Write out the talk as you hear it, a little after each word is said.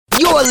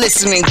You're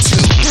listening to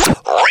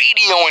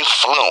Radio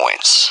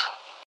Influence.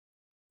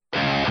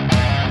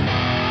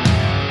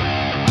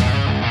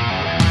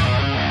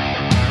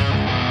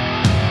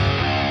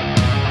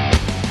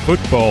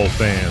 Football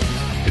fans,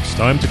 it's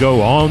time to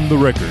go on the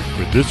record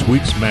for this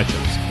week's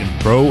matchups in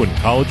pro and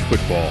college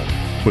football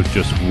with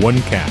just one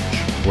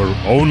catch. We're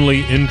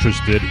only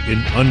interested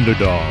in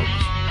underdogs.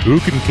 Who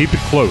can keep it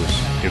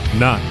close, if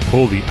not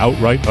pull the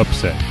outright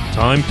upset?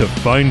 Time to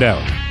find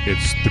out.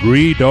 It's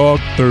Three Dog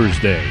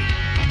Thursday.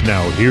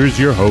 Now here's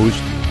your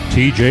host,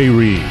 TJ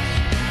Reeves.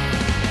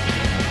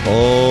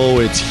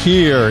 Oh, it's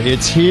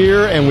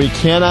here, and we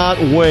cannot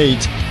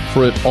wait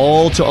for it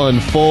all to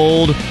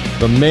unfold.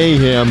 The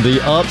mayhem,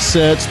 the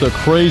upsets, the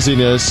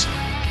craziness,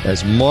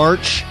 as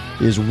March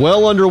is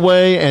well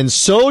underway, and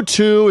so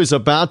too is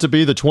about to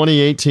be the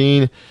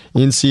 2018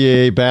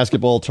 NCAA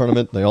basketball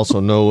tournament. They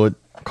also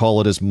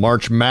call it as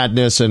March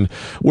Madness, and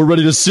we're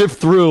ready to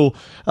sift through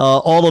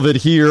all of it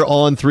here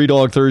on Three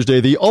Dog Thursday,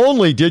 the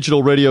only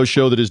digital radio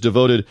show that is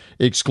devoted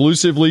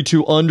exclusively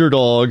to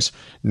underdogs,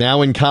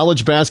 now in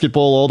college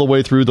basketball all the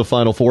way through the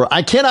Final Four.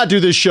 I cannot do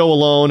this show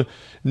alone.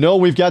 No,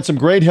 we've got some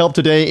great help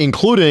today,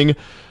 including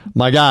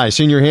my guy,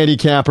 senior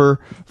handicapper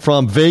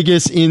from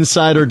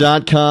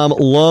VegasInsider.com.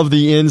 Love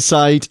the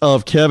insight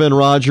of Kevin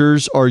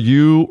Rogers. Are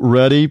you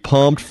ready,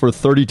 pumped for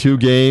 32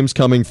 games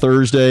coming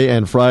Thursday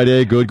and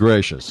Friday? Good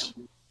gracious.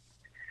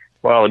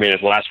 Well, I mean,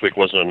 if last week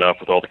wasn't enough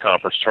with all the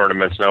conference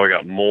tournaments, now we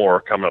got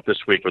more coming up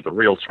this week with the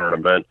real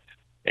tournament.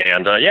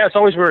 And, yeah, it's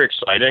always very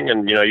exciting.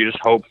 And, you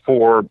just hope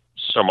for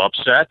some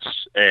upsets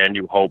and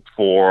you hope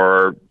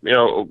for,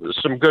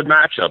 some good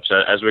matchups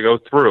as we go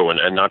through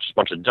and not just a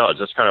bunch of duds.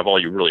 That's kind of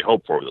all you really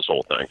hope for with this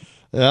whole thing.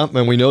 Yeah,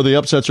 and we know the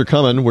upsets are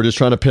coming. We're just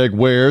trying to peg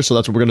where, so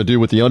that's what we're going to do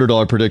with the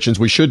underdog predictions.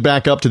 We should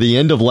back up to the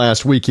end of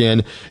last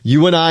weekend.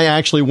 You and I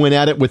actually went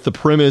at it with the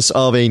premise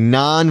of a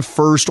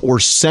non-first or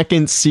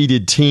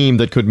second-seeded team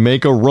that could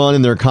make a run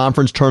in their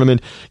conference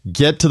tournament,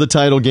 get to the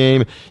title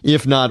game,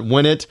 if not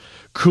win it.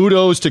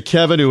 Kudos to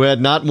Kevin, who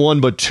had not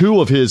one but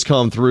two of his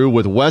come through,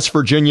 with West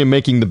Virginia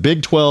making the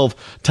Big 12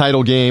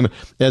 title game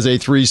as a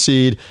 3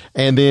 seed,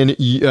 and then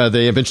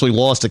they eventually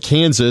lost to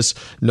Kansas.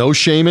 No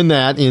shame in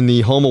that in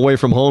the home away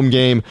from home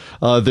game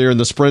there in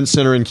the Sprint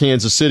Center in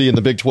Kansas City in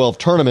the Big 12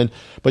 tournament.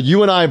 But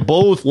you and I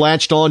both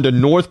latched on to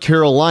North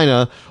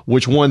Carolina,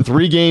 which won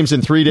 3 games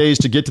in 3 days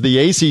to get to the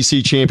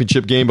ACC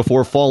championship game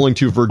before falling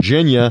to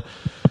Virginia.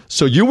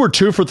 So you were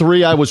 2 for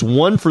 3. I was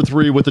 1 for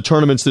 3 with the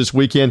tournaments this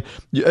weekend.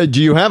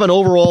 Do you have an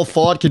overall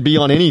thought, could be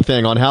on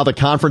anything, on how the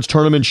conference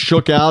tournament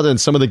shook out and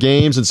some of the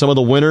games and some of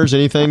the winners?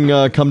 Anything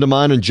come to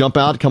mind and jump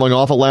out coming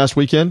off of last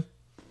weekend?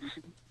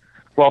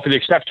 Well, for the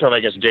exception of, I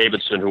guess,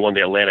 Davidson, who won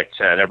the Atlantic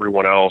 10,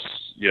 everyone else,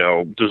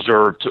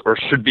 deserved or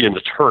should be in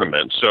the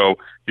tournament. So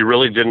you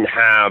really didn't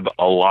have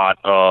a lot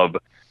of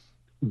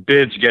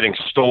bids getting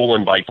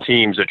stolen by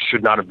teams that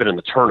should not have been in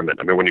the tournament.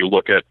 I mean, when you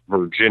look at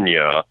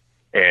Virginia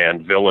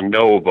and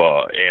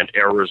Villanova and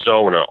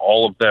Arizona,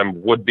 all of them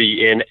would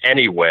be in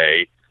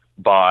anyway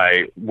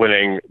by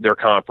winning their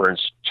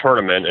conference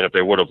tournament. And if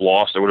they would have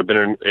lost, they would have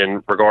been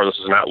in regardless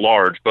as an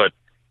at-large. But,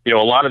 a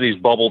lot of these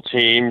bubble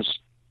teams,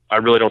 I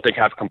really don't think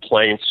have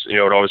complaints. It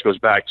always goes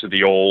back to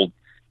the old,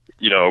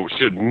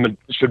 should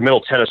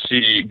Middle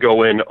Tennessee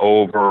go in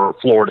over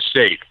Florida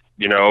State?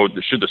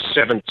 Should the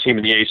 7th team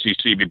in the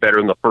ACC be better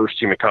than the 1st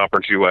team in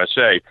Conference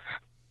USA?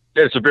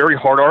 It's a very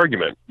hard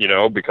argument,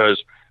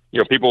 because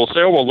people will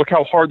say, oh, well, look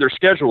how hard their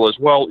schedule is.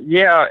 Well,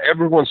 yeah,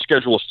 everyone's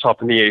schedule is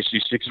tough in the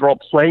ACC because they're all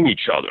playing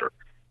each other,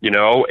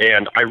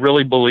 and I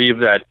really believe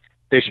that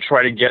they should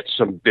try to get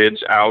some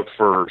bids out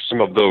for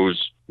some of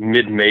those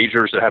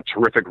mid-majors that have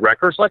terrific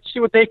records. Let's see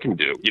what they can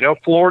do.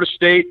 Florida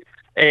State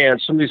and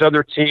some of these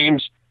other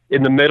teams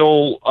in the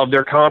middle of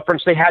their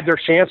conference, they had their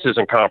chances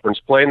in conference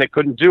play and they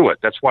couldn't do it.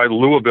 That's why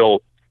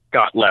Louisville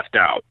got left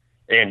out.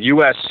 And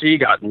USC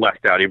got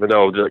left out, even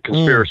though the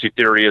conspiracy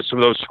theory is some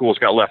of those schools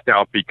got left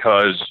out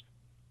because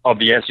of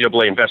the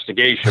NCAA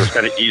investigation. It was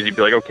kind of easy to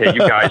be like, okay, you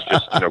guys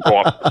just go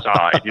off to the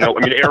side.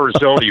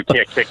 Arizona you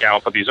can't kick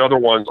out, but these other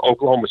ones,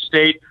 Oklahoma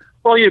State,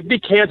 well, you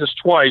beat Kansas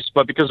twice,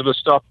 but because of the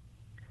stuff,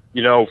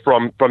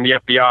 from the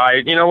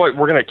FBI, you know what,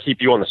 we're going to keep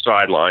you on the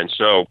sideline.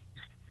 So,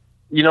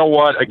 you know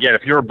what? Again,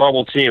 if you're a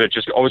bubble team, it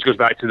just always goes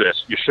back to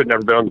this. You should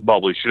never been on the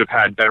bubble. You should have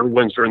had better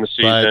wins during the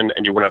season,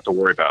 and you wouldn't have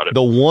to worry about it.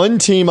 The one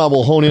team I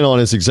will hone in on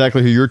is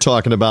exactly who you're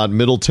talking about,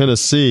 Middle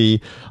Tennessee,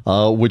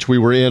 which we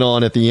were in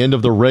on at the end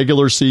of the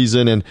regular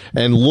season.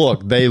 And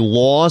look, they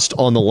lost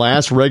on the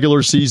last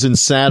regular season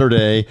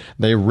Saturday.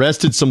 They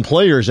rested some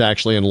players,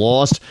 actually, and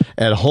lost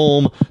at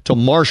home to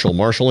Marshall.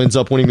 Marshall ends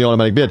up winning the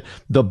automatic bid.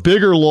 The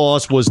bigger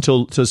loss was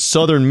to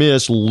Southern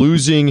Miss,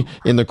 losing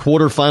in the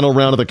quarterfinal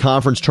round of the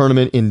conference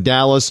tournament in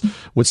Dallas,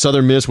 with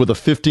Southern Miss with a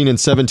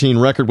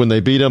 15-17 record when they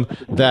beat them.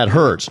 That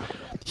hurts.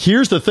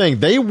 Here's the thing.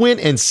 They went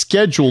and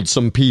scheduled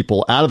some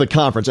people out of the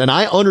conference. And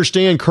I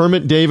understand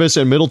Kermit Davis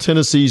and Middle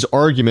Tennessee's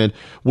argument,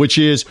 which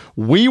is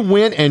we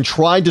went and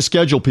tried to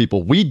schedule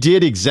people. We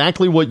did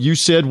exactly what you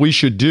said we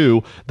should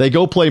do. They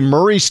go play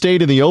Murray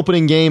State in the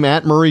opening game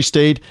at Murray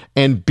State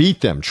and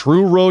beat them.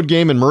 True road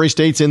game, and Murray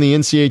State's in the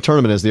NCAA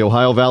tournament as the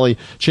Ohio Valley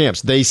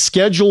champs. They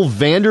schedule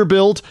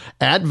Vanderbilt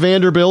at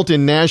Vanderbilt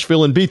in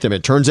Nashville and beat them.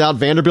 It turns out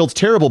Vanderbilt's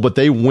terrible, but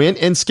they went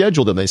and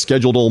scheduled them. They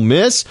scheduled Ole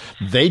Miss.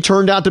 They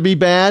turned out to be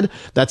bad.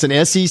 That's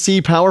an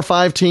SEC Power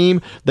 5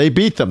 team. They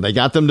beat them. They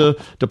got them to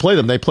play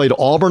them. They played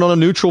Auburn on a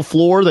neutral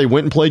floor. They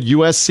went and played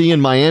USC in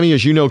Miami.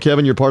 As you know,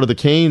 Kevin, you're part of the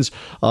Canes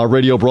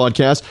radio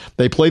broadcast.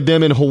 They played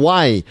them in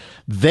Hawaii.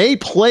 They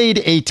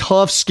played a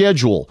tough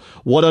schedule.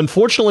 What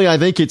unfortunately I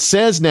think it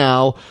says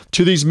now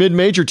to these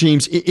mid-major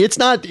teams, it's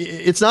not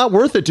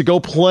worth it to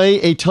go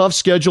play a tough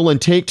schedule and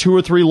take 2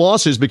 or 3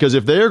 losses, because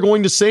if they're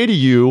going to say to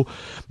you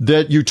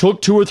that you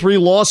took 2 or 3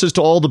 losses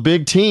to all the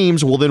big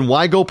teams, well, then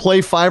why go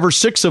play 5 or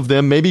 6 of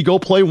them? Maybe go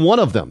play 1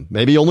 of them,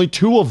 maybe only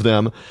 2 of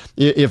them,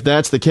 if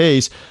that's the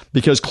case,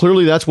 because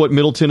clearly that's what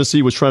Middle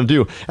Tennessee was trying to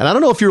do. And I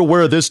don't know if you're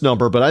aware of this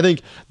number, but I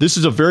think this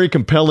is a very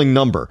compelling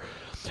number.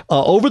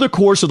 Over the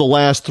course of the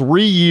last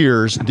 3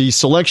 years, the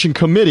selection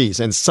committees,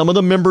 and some of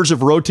the members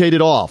have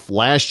rotated off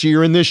last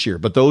year and this year,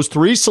 but those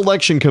 3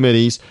 selection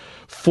committees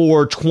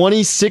for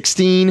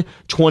 2016,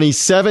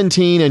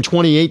 2017, and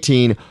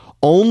 2018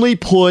 only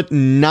put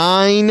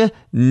 9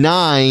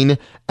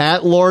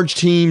 at-large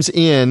teams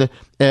in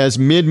as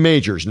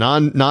mid-majors,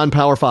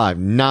 non-Power 5,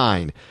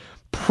 9.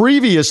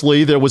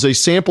 Previously, there was a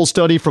sample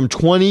study from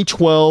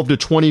 2012 to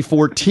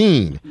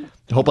 2014.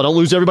 I hope I don't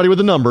lose everybody with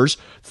the numbers.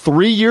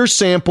 3-year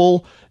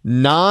sample,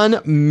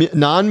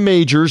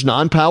 non-majors,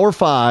 non-Power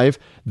 5.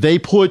 They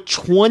put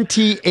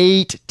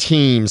 28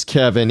 teams,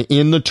 Kevin,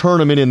 in the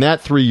tournament in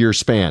that 3-year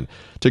span.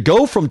 To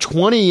go from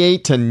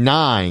 28 to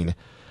 9,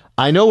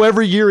 I know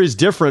every year is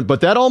different,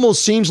 but that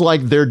almost seems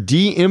like they're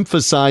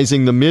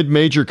de-emphasizing the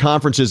mid-major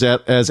conferences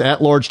as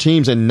at-large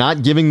teams and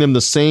not giving them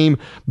the same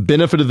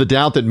benefit of the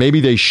doubt that maybe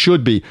they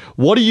should be.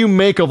 What do you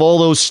make of all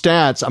those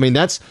stats? I mean,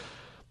 that's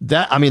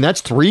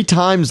 3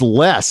 times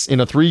less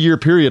in a 3-year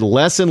period,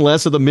 less and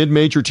less of the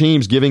mid-major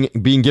teams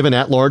being given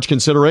at-large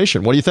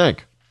consideration. What do you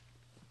think?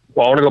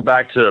 Well, I want to go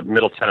back to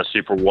Middle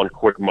Tennessee for one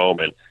quick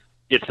moment.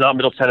 It's not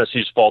Middle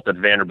Tennessee's fault that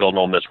Vanderbilt and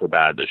Ole Miss were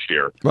bad this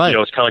year. Right. You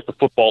know, it's kind of like the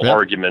football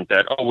argument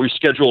that, we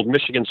scheduled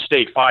Michigan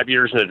State 5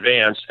 years in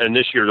advance, and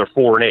this year they're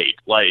 4-8.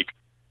 Like,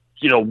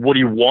 you know, what do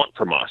you want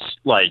from us?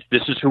 Like,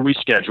 this is who we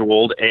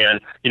scheduled, and,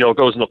 you know, it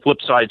goes on the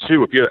flip side,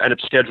 too. If you end up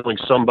scheduling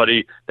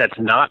somebody that's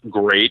not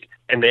great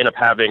and they end up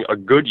having a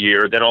good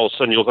year, then all of a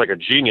sudden you look like a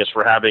genius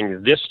for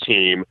having this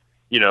team,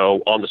 you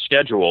know, on the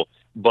schedule.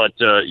 But,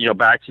 you know,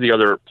 back to the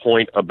other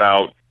point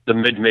about the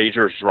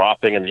mid-majors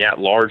dropping and the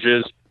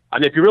at-larges, I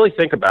mean, if you really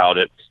think about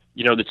it,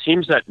 you know, the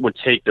teams that would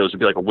take those would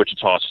be like a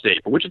Wichita State.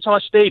 But Wichita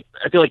State,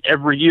 I feel like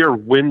every year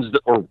wins,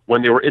 or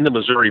when they were in the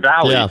Missouri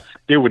Valley,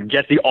 they would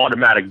get the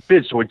automatic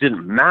bid, so it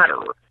didn't matter.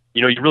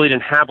 You know, you really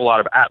didn't have a lot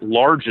of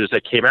at-larges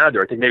that came out of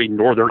there. I think maybe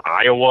Northern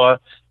Iowa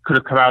could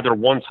have come out of there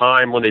one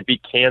time when they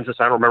beat Kansas.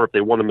 I don't remember if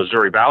they won the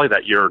Missouri Valley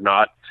that year or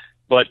not.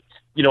 But,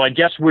 you know, I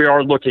guess we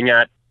are looking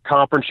at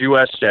Conference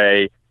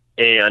USA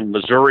and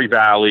Missouri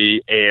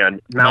Valley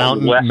and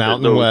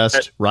Mountain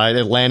West, right?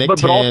 Atlantic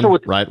 10, also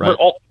right.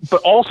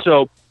 But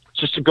also,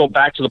 just to go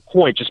back to the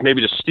point, just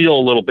maybe to steal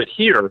a little bit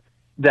here,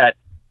 that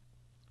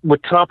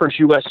with Conference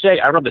USA,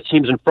 I don't have the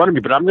teams in front of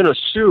me, but I'm going to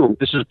assume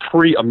this is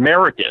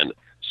pre-American.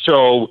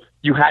 So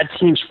you had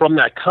teams from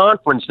that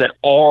conference that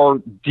are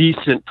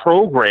decent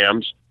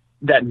programs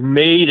that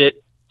made it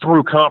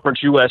through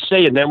Conference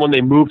USA, and then when they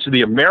moved to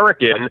the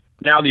American,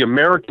 now the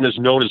American is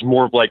known as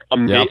more of like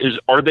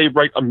are they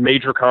a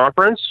major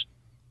conference?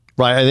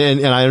 Right,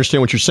 and I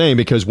understand what you're saying,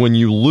 because when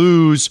you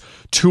lose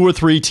 2 or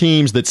 3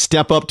 teams that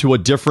step up to a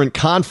different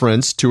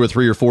conference 2 or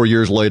 3 or 4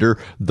 years later,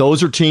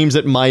 those are teams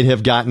that might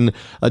have gotten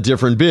a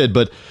different bid.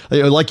 But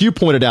like you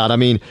pointed out, I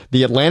mean,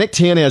 the Atlantic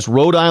 10 has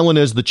Rhode Island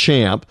as the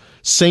champ.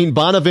 St.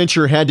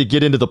 Bonaventure had to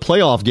get into the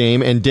playoff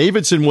game, and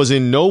Davidson was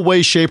in no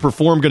way, shape, or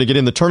form going to get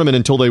in the tournament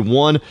until they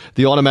won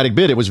the automatic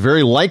bid. It was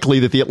very likely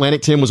that the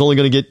Atlantic 10 was only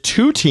going to get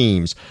 2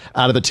 teams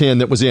out of the 10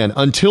 that was in.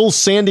 Until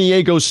San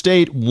Diego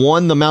State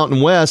won the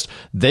Mountain West,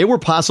 they were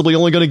possibly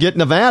only going to get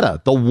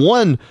Nevada, the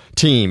 1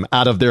 team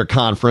out of their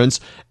conference.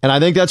 And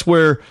I think that's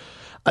where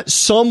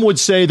some would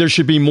say there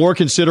should be more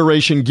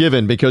consideration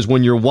given, because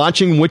when you're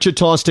watching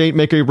Wichita State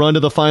make a run to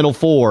the Final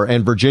Four,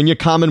 and Virginia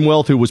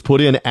Commonwealth, who was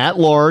put in at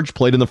large,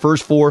 played in the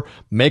first 4,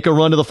 make a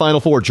run to the Final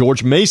Four.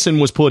 George Mason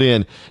was put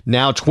in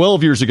now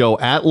 12 years ago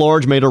at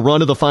large, made a run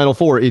to the Final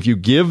Four. If you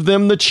give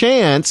them the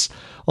chance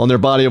on their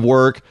body of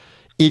work,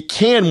 it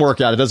can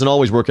work out. It doesn't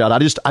always work out. I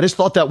just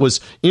thought that was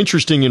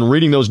interesting in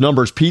reading those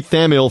numbers. Pete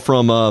Thamel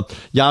from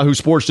Yahoo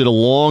Sports did a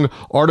long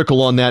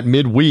article on that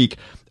midweek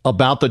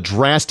about the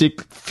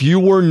drastic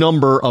fewer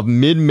number of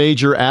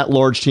mid-major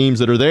at-large teams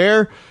that are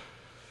there.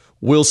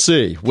 We'll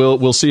see.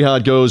 We'll see how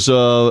it goes,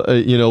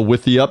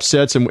 with the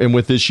upsets and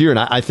with this year. And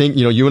I think,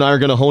 you and I are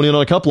going to hone in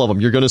on a couple of them.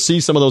 You're going to see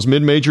some of those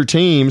mid-major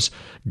teams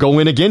go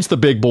in against the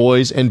big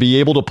boys and be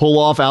able to pull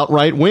off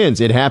outright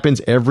wins. It happens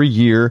every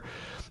year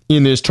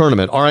in this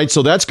tournament. All right,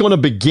 so that's going to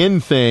begin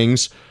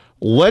things.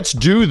 Let's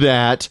do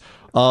that.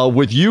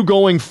 With you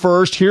going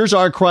first, here's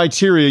our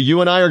criteria. You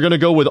and I are going to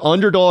go with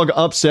underdog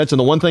upsets. And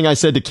the one thing I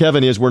said to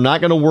Kevin is we're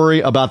not going to worry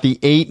about the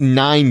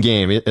 8-9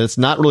 game. It's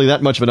not really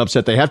that much of an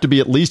upset. They have to be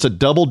at least a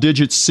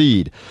double-digit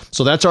seed.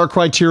 So that's our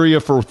criteria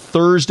for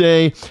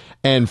Thursday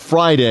and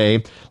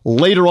Friday.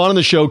 Later on in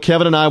the show,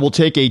 Kevin and I will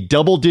take a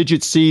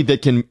double-digit seed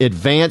that can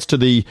advance to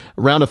the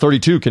round of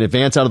 32, can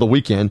advance out of the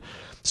weekend.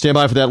 Stand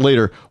by for that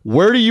later.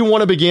 Where do you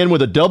want to begin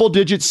with a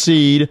double-digit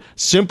seed,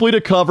 simply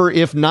to cover,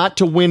 if not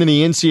to win in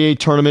the NCAA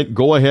tournament?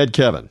 Go ahead,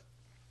 Kevin.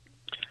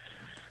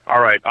 All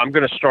right, I'm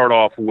going to start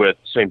off with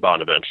St.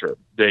 Bonaventure.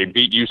 They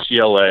beat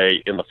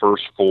UCLA in the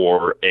first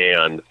four,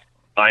 and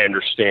I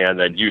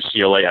understand that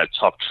UCLA had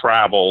tough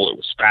travel. It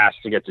was fast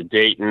to get to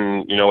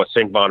Dayton. At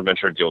St.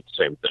 Bonaventure, deal with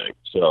the same thing.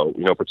 So,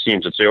 for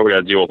teams that say, we got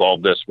to deal with all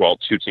this, well,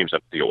 two teams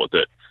have to deal with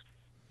it.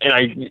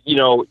 And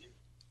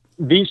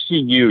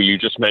VCU, you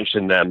just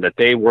mentioned them, that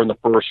they were in the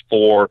first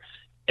four,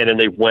 and then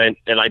they went,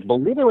 and I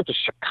believe they went to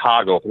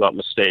Chicago, if I'm not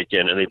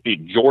mistaken, and they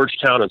beat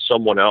Georgetown and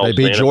someone else. They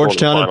beat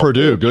Georgetown and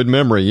Purdue. Good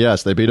memory.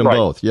 Yes, they beat them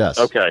both. Yes.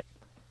 Okay.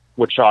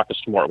 With Shaka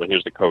Smart when he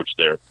was the coach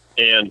there.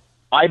 And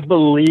I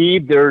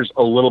believe there's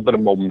a little bit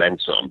of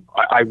momentum.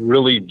 I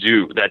really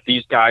do, that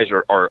these guys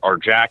are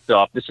jacked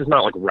up. This is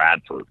not like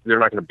Radford. They're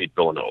not going to beat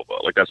Villanova.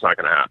 That's not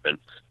going to happen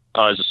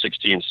as a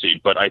 16 seed.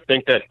 But I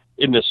think that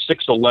in the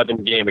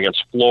 6-11 game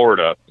against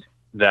Florida,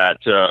 that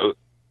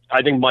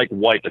I think Mike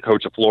White, the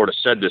coach of Florida,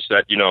 said this,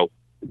 that,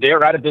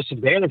 they're at a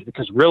disadvantage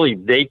because really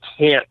they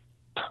can't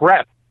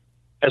prep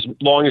as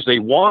long as they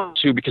want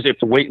to because they have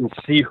to wait and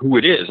see who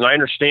it is. And I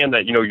understand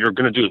that, you're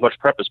going to do as much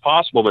prep as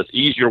possible, but it's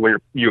easier when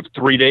you have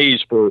 3 days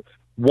for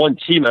one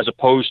team as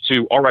opposed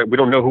to, all right, we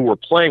don't know who we're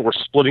playing. We're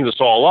splitting this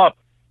all up.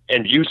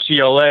 And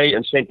UCLA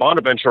and St.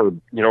 Bonaventure,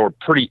 are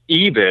pretty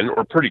even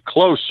or pretty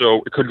close,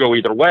 so it could go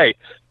either way.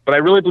 But I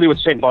really believe with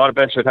St.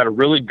 Bonaventure, they've had a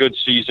really good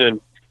season.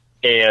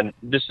 And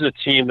this is a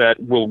team that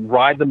will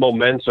ride the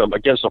momentum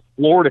against a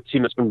Florida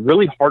team that's been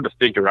really hard to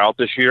figure out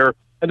this year.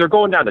 And they're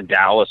going down to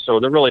Dallas,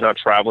 so they're really not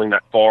traveling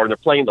that far. And they're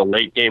playing the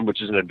late game,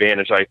 which is an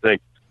advantage, I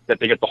think,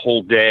 that they get the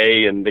whole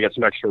day and they get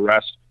some extra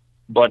rest.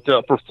 But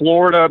for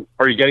Florida,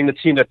 are you getting the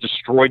team that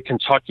destroyed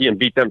Kentucky and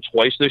beat them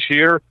twice this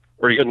year?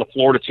 Or are you getting the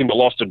Florida team that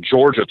lost to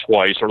Georgia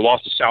twice or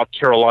lost to South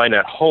Carolina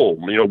at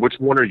home? Which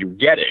one are you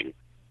getting?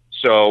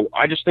 So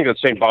I just think that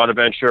St.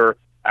 Bonaventure,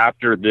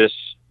 after this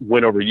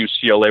win over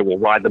UCLA, will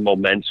ride the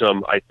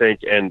momentum, I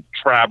think, and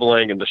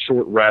traveling and the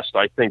short rest,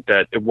 I think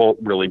that it won't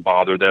really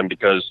bother them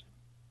because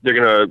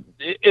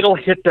it'll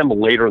hit them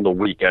later in the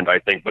weekend, I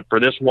think. But for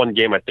this one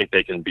game, I think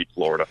they can beat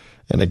Florida.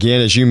 And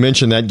again, as you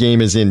mentioned, that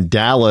game is in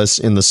Dallas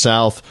in the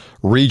South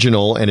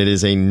Regional, and it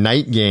is a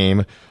night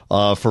game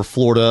for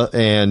Florida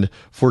and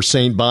for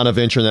St.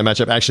 Bonaventure in that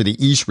matchup. Actually,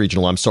 the East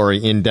Regional,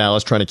 in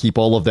Dallas, trying to keep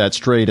all of that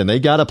straight. And they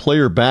got a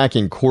player back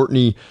in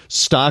Courtney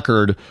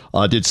Stockard,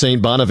 did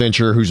St.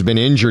 Bonaventure, who's been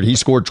injured. He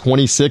scored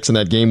 26 in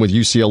that game with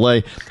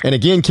UCLA. And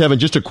again, Kevin,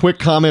 just a quick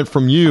comment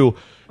from you.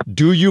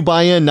 Do you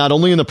buy in not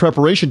only in the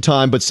preparation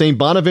time, but St.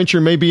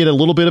 Bonaventure may be at a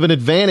little bit of an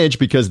advantage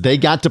because they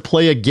got to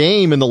play a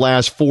game in the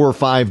last 4 or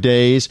 5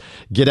 days,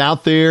 get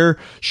out there,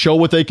 show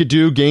what they could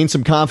do, gain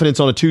some confidence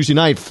on a Tuesday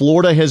night.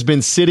 Florida has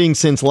been sitting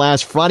since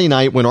last Friday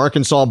night when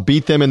Arkansas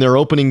beat them in their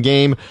opening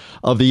game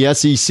of the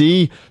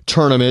SEC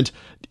tournament.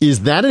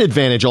 Is that an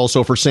advantage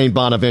also for St.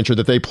 Bonaventure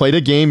that they played a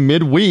game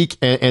midweek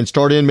and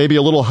start in maybe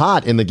a little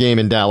hot in the game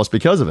in Dallas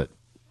because of it?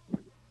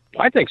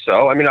 I think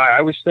so. I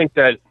always think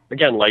that,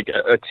 again, like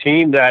a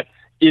team that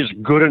is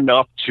good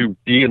enough to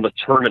be in the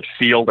tournament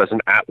field as an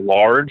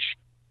at-large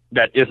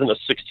that isn't a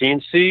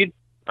 16 seed,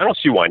 I don't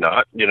see why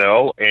not,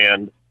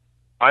 and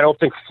I don't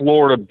think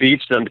Florida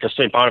beats them because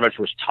St.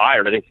 Bonaventure was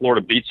tired. I think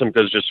Florida beats them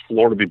because just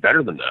Florida be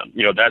better than them.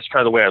 That's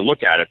kind of the way I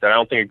look at it. That I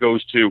don't think it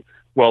goes to,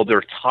 well,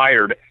 they're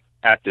tired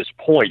at this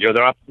point. They're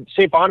not,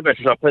 St.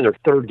 Bonaventure's not playing their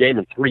third game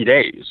in 3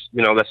 days.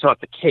 That's not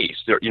the case.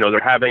 They're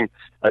having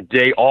a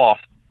day off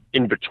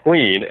in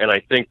between. And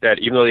I think that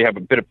even though they have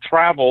a bit of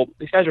travel,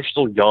 these guys are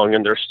still young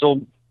and they're still,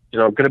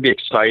 going to be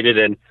excited.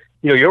 And,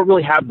 you don't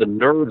really have the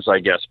nerves, I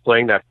guess,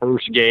 playing that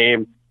first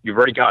game. You've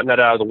already gotten that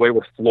out of the way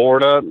with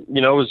Florida,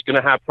 is going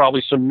to have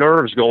probably some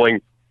nerves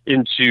going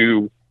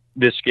into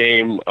this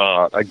game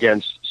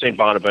against St.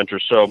 Bonaventure.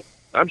 So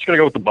I'm just going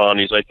to go with the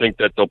Bonnies. I think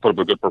that they'll put up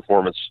a good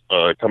performance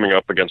coming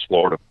up against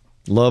Florida.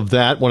 Love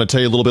that. Want to tell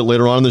you a little bit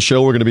later on in the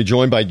show, we're going to be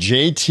joined by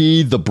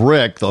JT the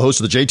Brick, the host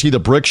of the JT the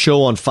Brick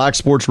Show on Fox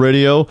Sports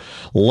Radio.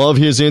 Love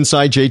his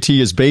insight. JT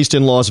is based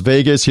in Las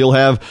Vegas. He'll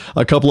have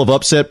a couple of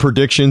upset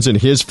predictions in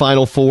his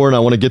Final Four, and I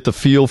want to get the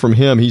feel from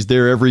him. He's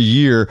there every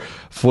year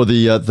for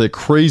the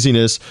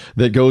craziness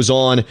that goes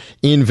on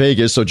in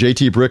Vegas. So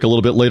JT Brick a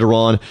little bit later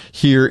on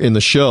here in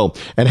the show.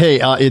 And hey,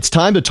 it's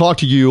time to talk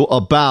to you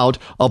about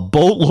a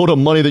boatload of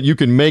money that you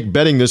can make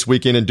betting this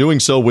weekend, and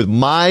doing so with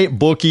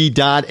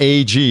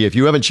mybookie.ag. If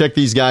you haven't checked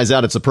these guys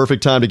out, it's the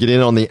perfect time to get in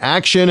on the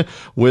action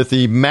with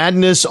the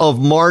madness of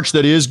March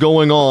that is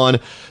going on.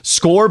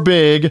 Score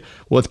big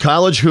with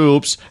college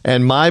hoops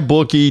and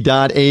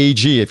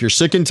mybookie.ag. If you're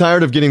sick and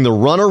tired of getting the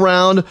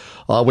runaround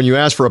when you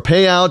ask for a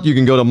payout, you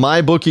can go to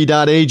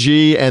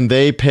mybookie.ag, and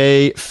they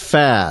pay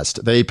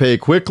fast. They pay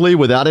quickly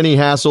without any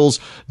hassles.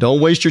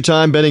 Don't waste your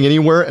time betting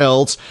anywhere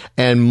else.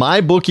 And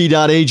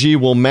mybookie.ag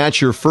will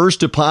match your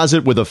first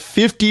deposit with a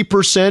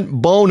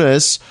 50%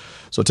 bonus.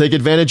 So take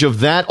advantage of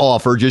that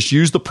offer. Just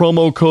use the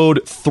promo code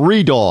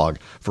 3DOG.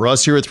 For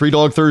us here at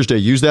 3Dog Thursday,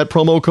 use that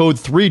promo code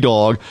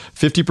 3DOG.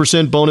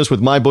 50% bonus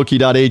with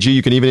mybookie.ag.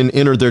 You can even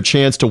enter their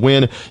chance to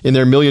win in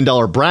their $1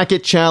 Million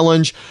Bracket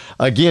Challenge.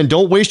 Again,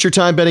 don't waste your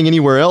time betting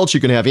anywhere else. You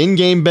can have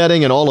in-game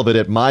betting and all of it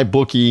at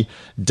mybookie.ag.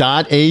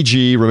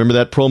 Remember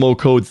that promo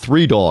code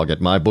 3DOG at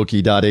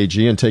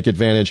mybookie.ag and take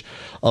advantage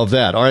of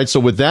that. All right,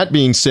 so with that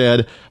being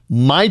said,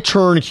 my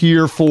turn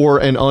here for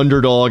an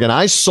underdog, and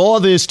I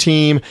saw this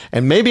team,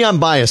 and maybe I'm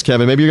biased,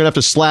 Kevin. Maybe you're going to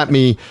have to slap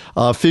me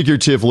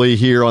figuratively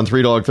here on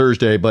 3Dog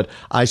Thursday, but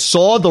I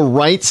saw the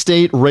Wright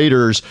State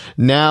Raiders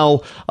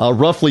now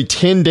roughly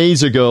 10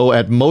 days ago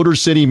at Motor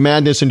City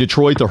Madness in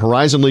Detroit, the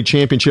Horizon League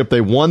Championship.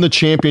 They won the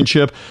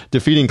championship,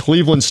 defeating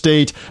Cleveland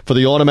State for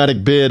the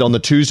automatic bid on the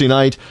Tuesday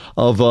night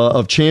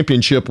of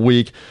championship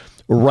week.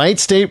 Wright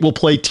State will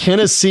play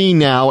Tennessee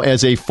now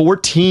as a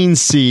 14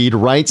 seed.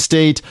 Wright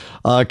State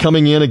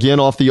coming in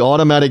again off the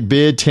automatic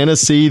bid.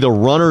 Tennessee, the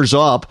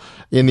runners-up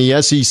in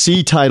the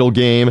SEC title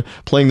game,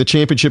 playing the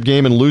championship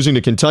game and losing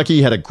to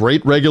Kentucky. Had a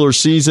great regular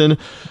season.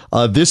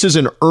 This is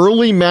an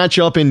early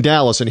matchup in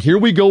Dallas. And here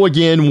we go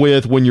again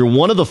with when you're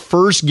one of the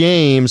first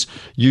games,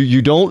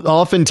 you don't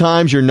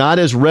oftentimes, you're not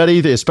as ready,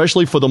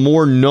 especially for the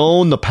more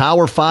known, the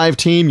Power 5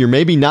 team. You're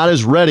maybe not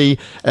as ready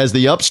as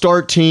the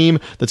upstart team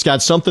that's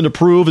got something to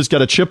prove, has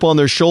got a chip on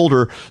their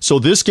shoulder. So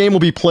this game will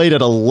be played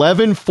at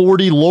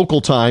 11:40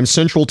 local time,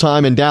 Central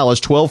Time in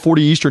Dallas, 12:40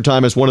 Eastern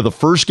Time as one of the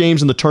first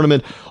games in the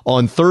tournament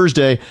on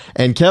Thursday.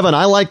 And Kevin,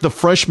 I like the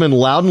freshman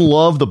Loudon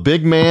Love, the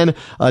big man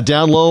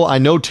down low. I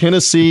know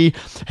Tennessee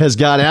has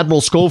got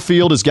Admiral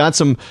Schofield, has got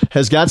some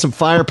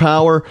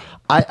firepower.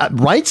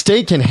 Wright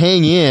State can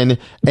hang in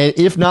and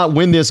if not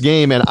win this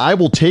game, and I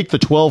will take the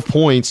 12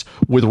 points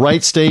with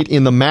Wright State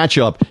in the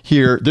matchup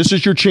here. This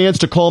is your chance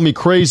to call me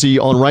crazy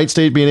on Wright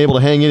State being able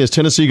to hang in. Is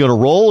Tennessee going to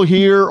roll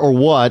here or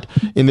what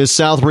in this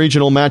South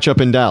Regional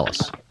matchup in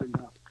Dallas?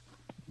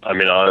 I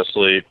mean,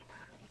 honestly,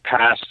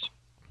 past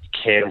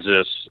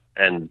Kansas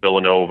and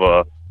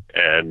Villanova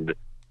and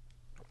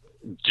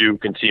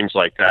Duke and teams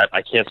like that,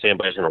 I can't say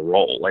anybody's going to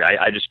roll. Like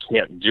I just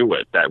can't do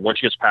it. That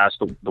once you get past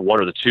the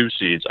 1 or the 2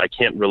 seeds, I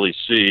can't really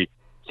see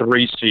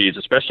 3 seeds,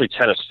 especially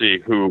Tennessee,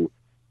 who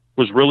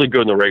was really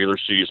good in the regular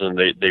season.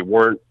 They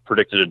weren't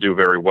predicted to do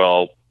very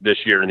well this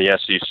year in the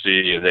SEC,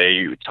 and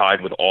they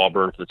tied with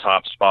Auburn for the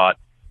top spot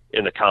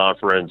in the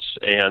conference,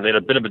 and they had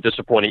a bit of a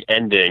disappointing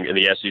ending in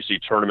the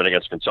SEC tournament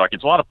against Kentucky.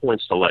 It's a lot of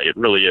points to lay. It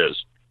really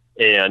is.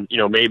 And,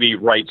 maybe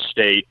Wright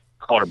State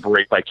caught a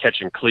break by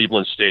catching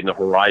Cleveland State in the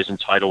Horizon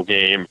title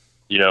game,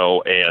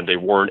 and they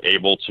weren't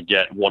able to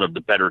get one of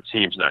the better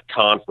teams in that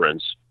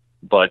conference.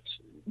 But,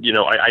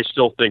 I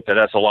still think that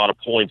that's a lot of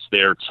points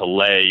there to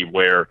lay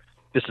where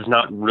this is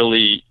not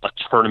really a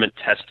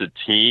tournament-tested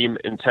team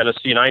in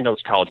Tennessee. And I know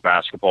it's college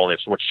basketball and they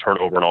have so much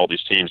turnover in all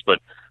these teams, but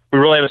we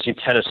really haven't seen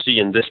Tennessee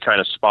in this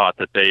kind of spot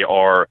that they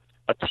are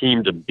a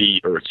team to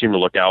beat or a team to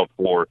look out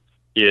for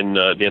in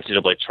the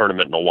NCAA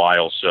tournament in a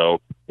while.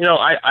 So,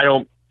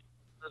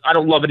 I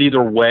don't love it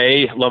either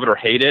way, love it or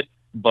hate it.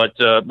 But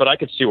I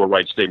could see where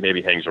Wright State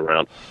maybe hangs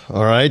around.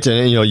 All right,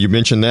 and you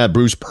mentioned that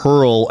Bruce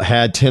Pearl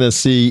had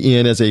Tennessee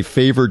in as a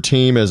favored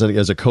team, as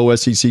a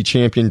co-SEC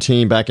champion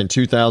team back in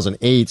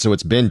 2008. So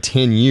it's been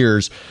 10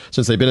 years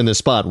since they've been in this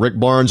spot. Rick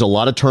Barnes, a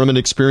lot of tournament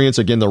experience.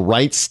 Again, the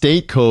Wright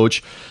State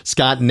coach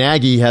Scott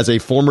Nagy has a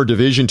former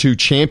Division II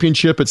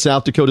championship at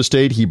South Dakota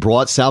State. He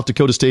brought South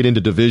Dakota State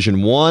into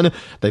Division I.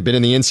 They've been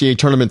in the NCAA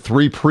tournament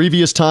 3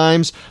 previous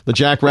times. The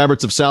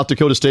Jackrabbits of South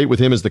Dakota State with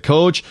him as the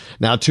coach.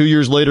 Now 2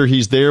 years later,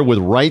 he's there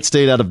with Wright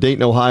State out of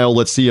Dayton, Ohio.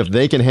 Let's see if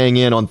they can hang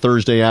in on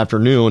Thursday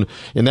afternoon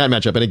in that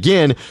matchup. And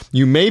again,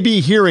 you may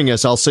be hearing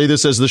us, I'll say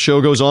this as the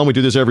show goes on, we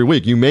do this every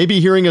week. You may be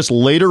hearing us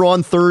later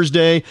on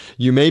Thursday.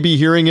 You may be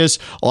hearing us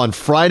on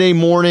Friday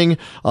morning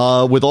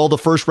with all the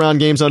first round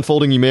games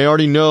unfolding. You may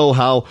already know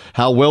how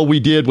well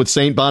we did with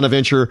St.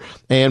 Bonaventure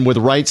and with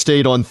Wright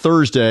State on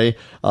Thursday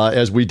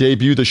as we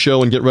debut the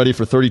show and get ready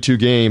for 32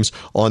 games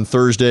on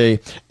Thursday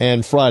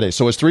and Friday.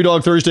 So as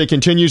 3Dog Thursday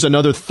continues,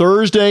 another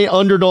Thursday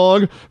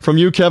underdog from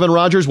you, Kevin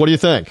Rogers. What do you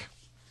think?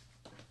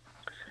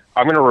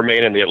 I'm going to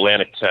remain in the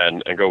Atlantic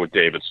 10 and go with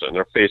Davidson.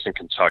 They're facing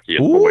Kentucky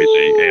and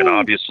Boise, and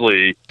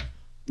obviously,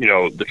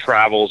 the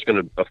travel is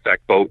going to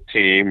affect both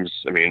teams.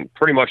 I mean,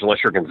 pretty much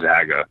unless you're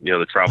Gonzaga,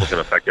 the travel is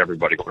going to affect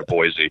everybody going to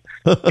Boise.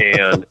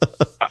 And,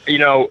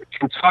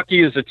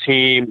 Kentucky is a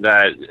team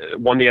that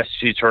won the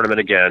SEC tournament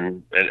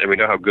again, and we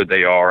know how good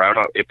they are. I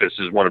don't know if this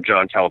is one of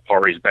John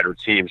Calipari's better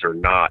teams or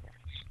not,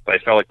 but I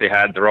felt like they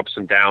had their ups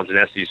and downs in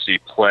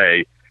SEC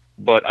play.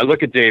 But I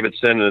look at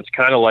Davidson, and it's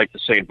kind of like the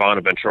St.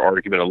 Bonaventure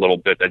argument a little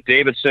bit, that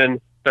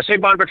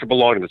St. Bonaventure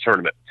belonged in the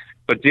tournament,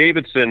 but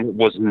Davidson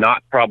was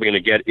not probably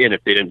going to get in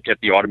if they didn't get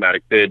the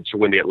automatic bid to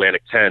win the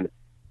Atlantic 10.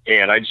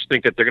 And I just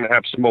think that they're going to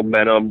have some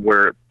momentum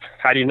where,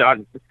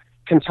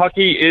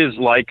 Kentucky is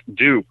like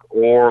Duke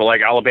or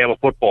like Alabama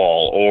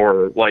football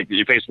or like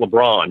you face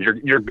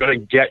LeBron. You're going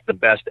to get the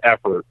best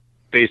effort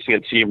facing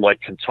a team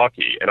like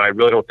Kentucky. And I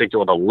really don't think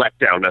you'll have a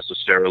letdown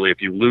necessarily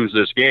if you lose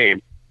this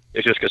game.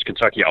 It's just because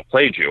Kentucky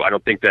outplayed you. I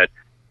don't think that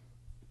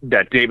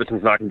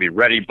Davidson's not going to be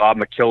ready. Bob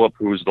McKillop,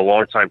 who's the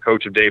longtime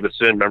coach of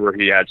Davidson, remember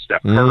he had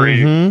Steph Curry.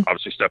 Mm-hmm.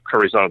 Obviously, Steph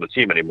Curry's not on the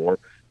team anymore.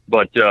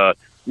 But,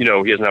 he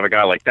doesn't have a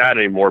guy like that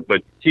anymore.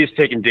 But he's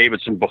taken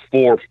Davidson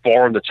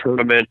far in the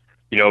tournament.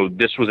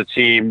 This was a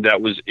team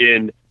that was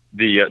in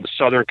the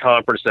Southern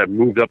Conference that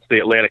moved up to the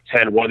Atlantic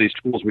 10. One of these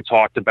schools we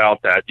talked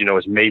about that,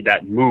 has made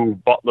that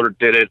move. Butler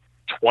did it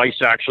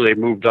twice, actually. They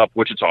moved up.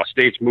 Wichita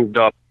State's moved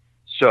up.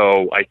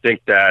 So I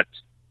think that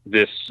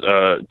this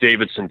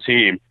Davidson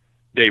team,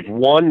 they've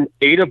won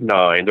 8 of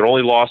 9. Their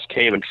only loss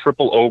came in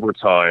triple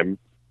overtime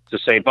to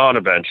St.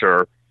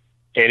 Bonaventure.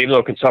 And even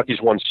though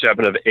Kentucky's won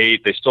 7 of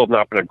 8, they still have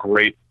not been a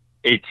great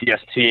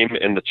ATS team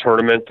in the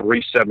tournament.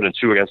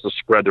 3-7-2 against the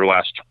spread their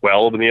last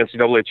 12 in the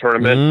NCAA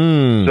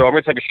tournament. So I'm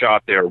going to take a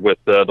shot there with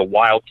the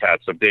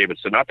Wildcats of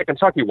Davidson. Not the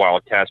Kentucky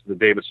Wildcats, but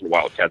the Davidson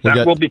Wildcats.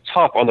 That will be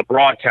tough on the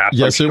broadcast.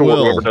 Yes, I'm sure, it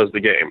will. whoever does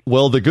the game.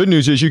 Well, the good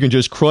news is you can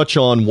just crutch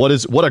on what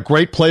a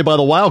great play by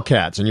the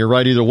Wildcats, and you're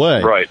right either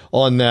way. Right.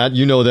 On that,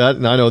 you know that,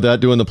 and I know that,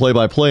 doing the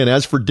play-by-play. And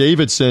as for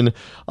Davidson,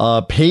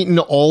 Peyton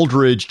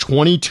Aldridge,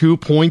 22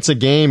 points a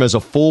game as a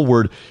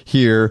forward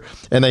here,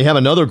 and they have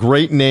another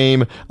great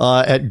name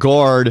at guard.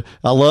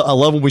 I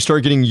love when we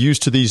start getting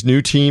used to these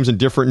new teams and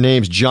different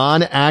names.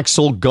 John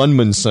Axel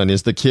Gunmanson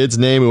is the kid's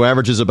name, who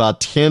averages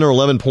about 10 or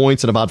 11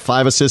 points and about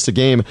 5 assists a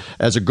game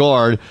as a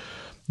guard.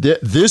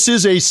 This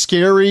is a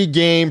scary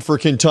game for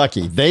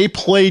Kentucky. They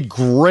played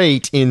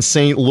great in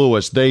St.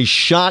 Louis. They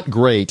shot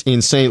great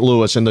in St.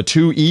 Louis, and the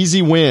 2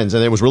 easy wins,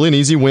 and it was really an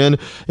easy win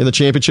in the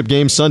championship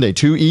game Sunday.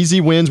 2 easy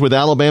wins with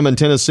Alabama and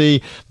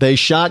Tennessee. They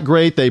shot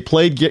great. They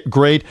played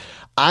great.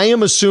 I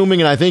am assuming,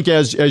 and I think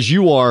as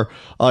you are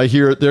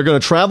here, they're going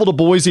to travel to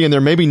Boise, and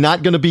they're maybe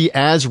not going to be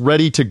as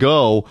ready to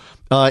go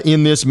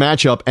in this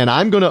matchup. And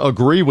I'm going to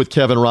agree with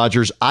Kevin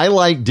Rogers. I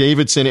like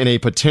Davidson in a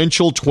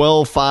potential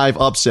 12-5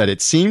 upset.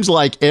 It seems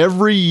like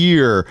every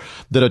year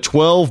that a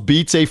 12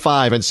 beats a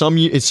 5, and some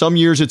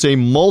years it's a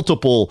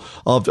multiple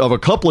of a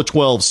couple of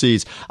 12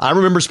 seeds. I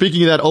remember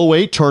speaking of that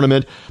 08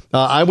 tournament.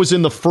 I was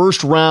in the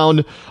first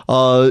round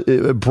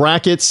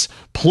brackets,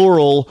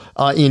 plural,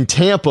 in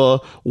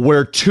Tampa,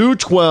 where 2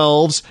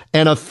 12s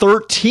and a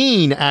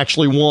 13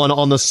 actually won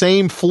on the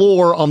same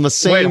floor on the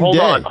same day.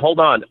 Wait, hold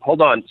on.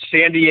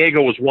 San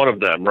Diego was one of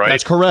them, right?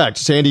 That's correct.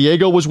 San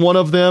Diego was one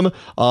of them.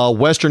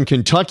 Western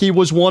Kentucky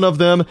was one of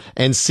them.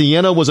 And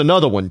Siena was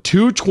another one.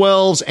 2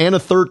 12s and a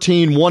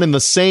 13 won in the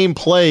same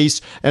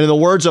place. And in the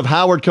words of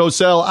Howard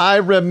Cosell, I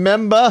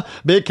remember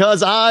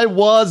because I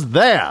was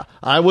there.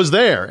 I was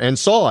there and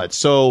saw it.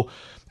 So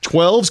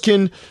 12s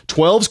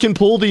can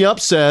pull the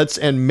upsets,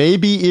 and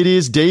maybe it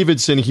is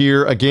Davidson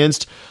here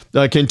against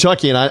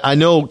Kentucky. And I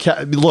know,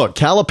 look,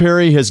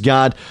 Calipari has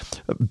got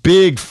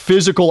big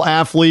physical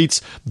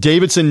athletes.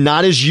 Davidson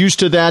not as used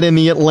to that in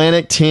the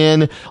Atlantic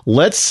 10.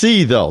 Let's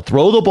see, though.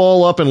 Throw the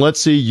ball up and let's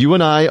see. You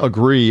and I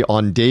agree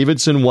on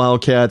Davidson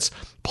Wildcats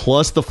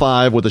plus the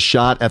 5 with a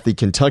shot at the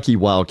Kentucky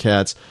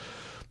Wildcats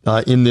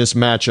in this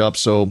matchup.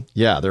 So,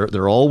 yeah,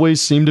 there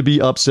always seem to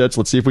be upsets.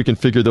 Let's see if we can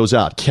figure those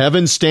out.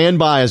 Kevin, stand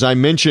by. As I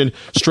mentioned,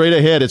 straight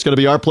ahead, it's going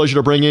to be our pleasure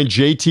to bring in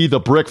JT the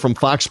Brick from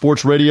Fox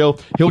Sports Radio.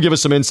 He'll give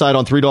us some insight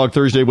on 3 Dog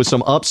Thursday with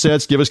some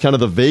upsets, give us kind of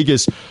the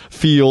Vegas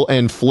feel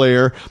and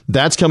flair.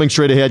 That's coming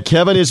straight ahead.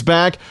 Kevin is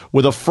back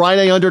with a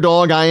Friday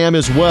Underdog. I am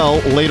as well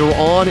later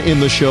on in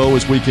the show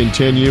as we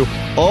continue.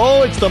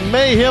 Oh, it's the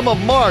mayhem of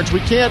March.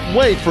 We can't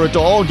wait for it to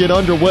all get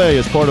underway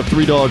as part of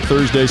 3 Dog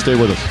Thursday. Stay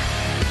with us.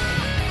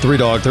 3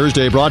 Dog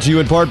Thursday brought to you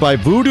in part by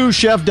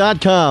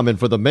VoodooChef.com. And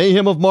for the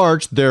mayhem of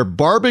March, their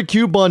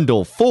barbecue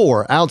bundle,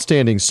 4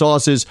 outstanding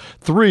sauces,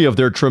 3 of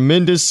their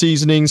tremendous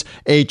seasonings,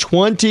 a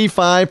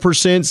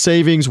 25%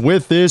 savings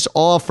with this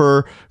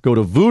offer. Go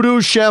to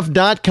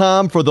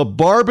VoodooChef.com for the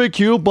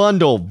barbecue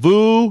bundle,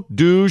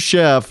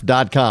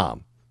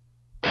 VoodooChef.com.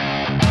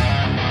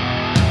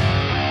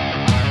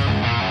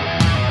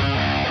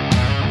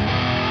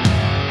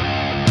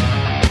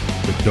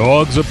 The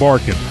dogs are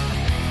barking.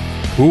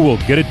 Who will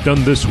get it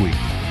done this week?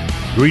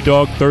 3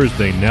 Dog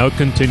Thursday now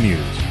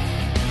continues.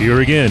 Here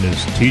again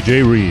is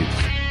TJ Reeves.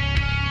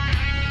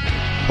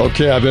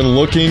 Okay, I've been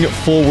looking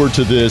forward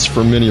to this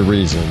for many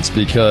reasons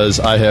because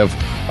I have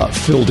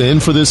filled in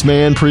for this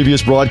man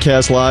previous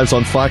broadcast lives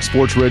on Fox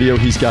Sports Radio.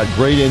 He's got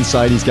great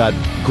insight. He's got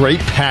great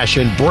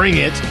passion. Bring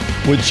it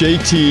with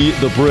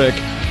JT the Brick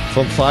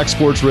from Fox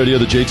Sports Radio,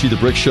 the JT the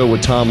Brick Show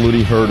with Tom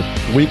Looney, heard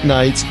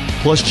weeknights.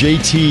 Plus,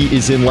 JT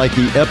is in like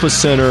the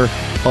epicenter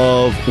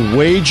of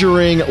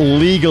wagering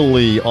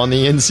legally on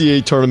the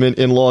NCAA tournament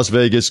in Las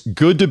Vegas.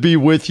 Good to be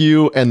with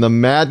you, and the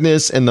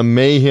madness and the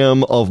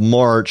mayhem of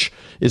March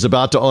is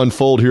about to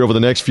unfold here over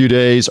the next few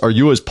days. Are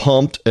you as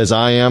pumped as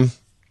I am?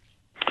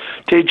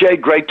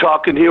 TJ, great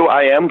talking to you.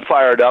 I am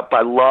fired up.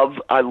 I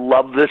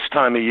love this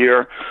time of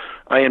year.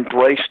 I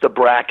embrace the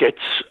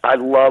brackets. I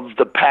love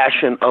the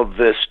passion of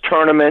this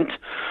tournament.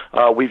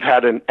 We've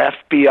had an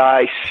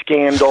FBI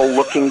scandal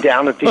looking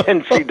down at the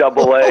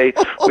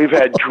NCAA. We've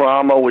had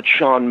drama with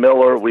Sean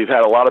Miller. We've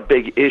had a lot of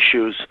big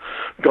issues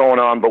going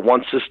on. But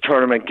once this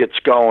tournament gets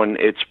going,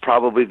 it's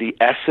probably the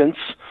essence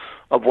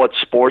of what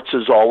sports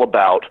is all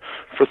about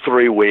for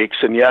 3 weeks.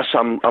 And yes,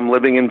 I'm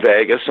living in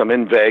Vegas. I'm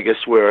in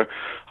Vegas where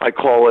I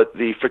call it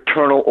the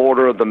Fraternal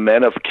Order of the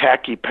Men of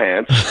Khaki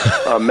Pants.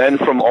 Men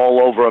from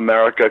all over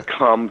America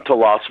come to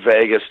Las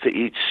Vegas to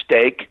eat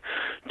steak,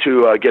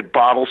 to get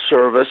bottle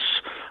service,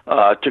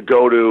 to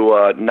go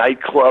to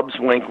nightclubs,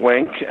 wink,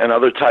 wink, and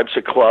other types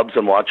of clubs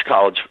and watch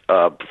college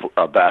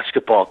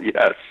basketball.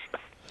 Yes.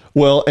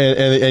 Well,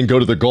 and go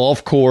to the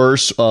golf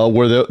course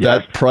where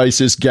that price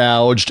is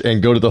gouged,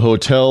 and go to the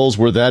hotels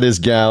where that is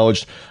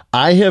gouged.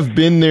 I have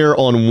been there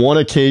on one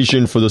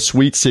occasion for the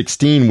Sweet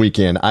 16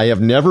 weekend. I have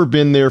never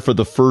been there for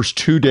the first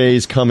 2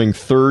 days coming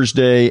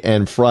Thursday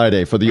and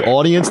Friday. For the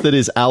audience that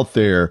is out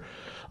there,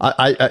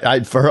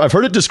 I've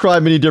heard it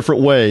described many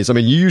different ways. I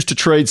mean, you used to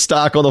trade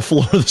stock on the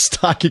floor of the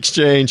stock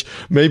exchange.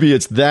 Maybe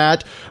it's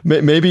that.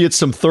 Maybe it's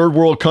some third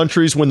world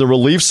countries when the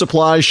relief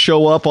supplies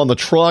show up on the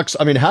trucks.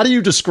 I mean, how do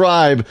you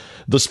describe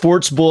the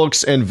sports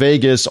books and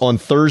Vegas on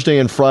Thursday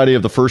and Friday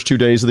of the first 2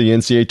 days of the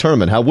NCAA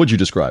tournament? How would you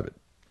describe it?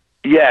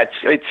 Yeah,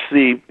 it's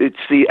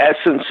the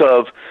essence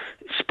of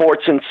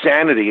sports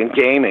insanity and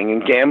gaming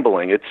and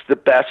gambling. It's the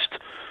best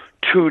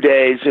 2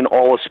 days in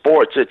all of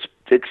sports. It's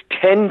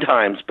 10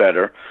 times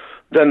better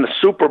than the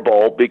Super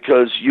Bowl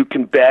because you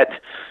can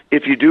bet,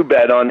 if you do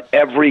bet on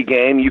every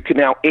game, you can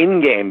now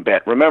in-game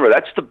bet. Remember,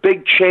 that's the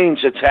big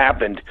change that's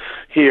happened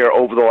here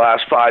over the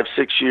last 5-6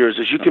 years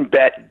is you can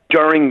bet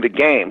during the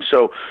game.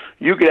 So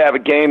you could have a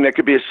game that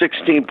could be a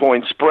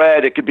 16-point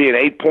spread. It could be an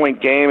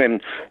 8-point game,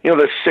 and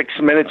there's 6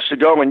 minutes to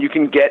go, and you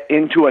can get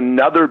into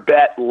another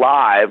bet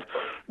live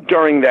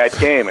during that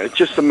game. And it's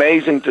just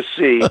amazing to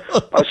see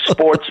a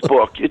sports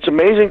book. It's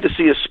amazing to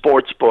see a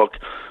sports book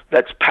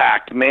that's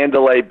packed,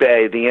 Mandalay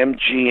Bay, the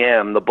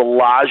MGM, the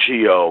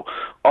Bellagio,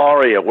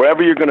 Aria,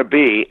 wherever you're going to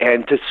be,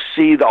 and to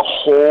see the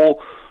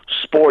whole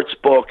sports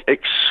book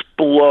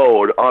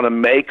explode on a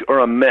make or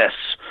a miss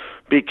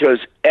because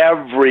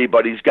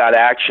everybody's got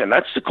action.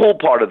 That's the cool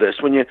part of this.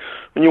 When you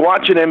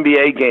watch an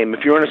NBA game,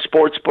 if you're in a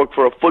sports book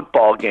for a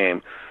football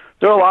game,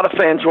 there are a lot of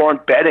fans who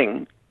aren't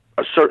betting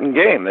a certain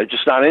game. They're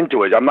just not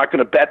into it. I'm not going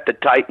to bet the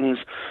Titans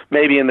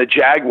maybe in the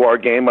Jaguar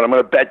game, but I'm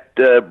going to bet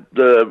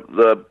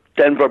the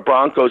Denver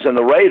Broncos and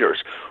the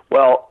Raiders.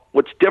 Well,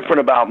 what's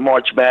different about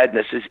March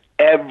Madness is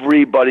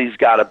everybody's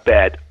got a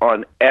bet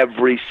on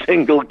every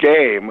single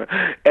game,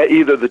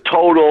 either the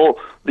total,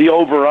 the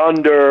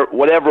over-under,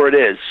 whatever it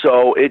is.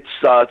 So it's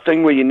a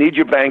thing where you need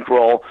your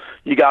bankroll,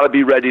 you got to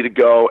be ready to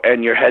go,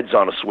 and your head's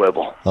on a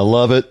swivel. I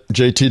love it.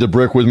 JT the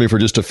Brick with me for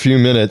just a few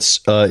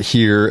minutes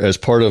here as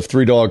part of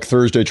Three Dog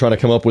Thursday, trying to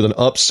come up with an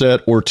upset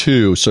or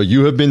two. So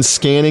you have been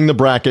scanning the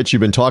brackets. You've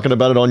been talking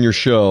about it on your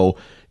show.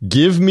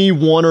 Give me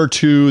one or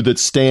two that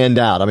stand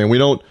out. I mean, we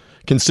don't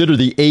consider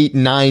the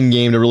 8-9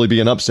 game to really be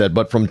an upset,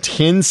 but from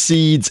 10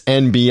 seeds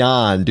and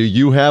beyond, do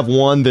you have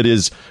one that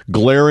is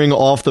glaring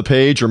off the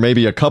page, or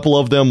maybe a couple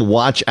of them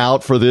watch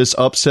out for this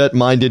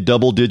upset-minded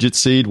double-digit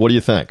seed? What do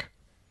you think?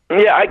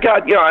 Yeah,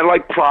 I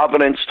like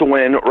Providence to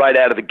win right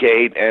out of the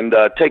gate, and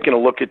taking a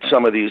look at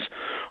some of these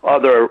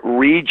other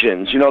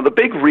regions. The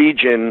big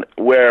region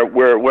where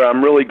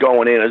I'm really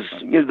going in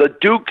is the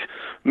Duke,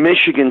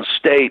 Michigan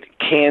State,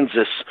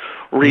 Kansas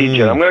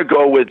region. I'm going to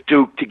go with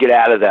Duke to get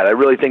out of that. I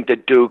really think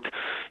that Duke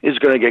is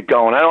going to get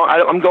going.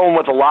 I'm going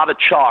with a lot of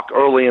chalk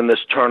early in this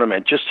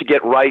tournament just to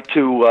get right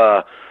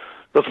to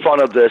the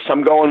fun of this.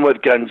 I'm going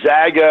with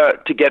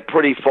Gonzaga to get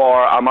pretty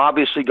far. I'm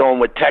obviously going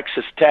with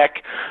Texas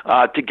Tech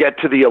to get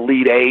to the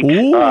Elite Eight.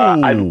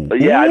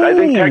 I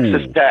think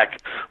Texas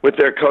Tech, with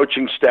their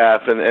coaching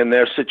staff and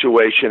their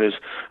situation, is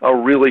a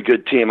really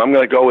good team. I'm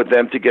going to go with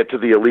them to get to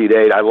the Elite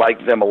Eight. I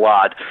like them a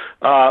lot.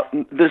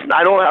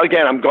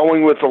 I'm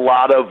going with a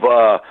lot of.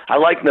 I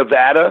like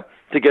Nevada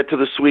to get to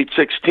the Sweet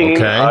 16.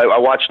 Okay. I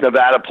watched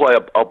Nevada play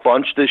a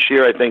bunch this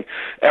year. I think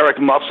Eric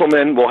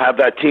Musselman will have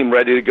that team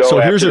ready to go. So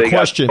here's a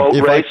question.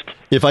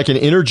 If I can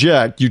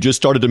interject, you just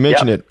started to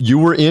mention it. You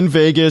were in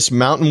Vegas,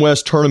 Mountain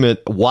West tournament.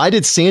 Why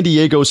did San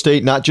Diego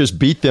State not just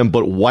beat them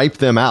but wipe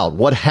them out?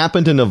 What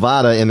happened to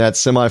Nevada in that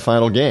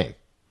semifinal game?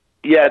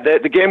 Yeah,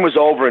 the game was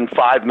over in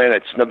 5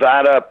 minutes.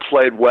 Nevada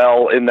played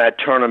well in that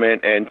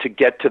tournament, and to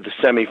get to the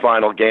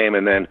semifinal game,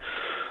 and then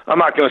I'm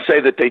not going to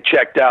say that they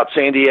checked out.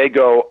 San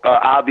Diego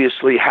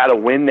obviously had to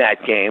win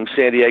that game,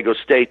 San Diego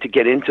State, to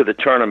get into the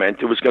tournament.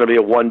 It was going to be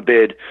a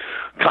one-bid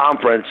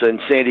conference,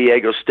 and San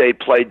Diego State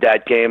played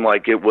that game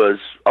like it was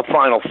a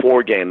Final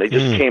Four game. They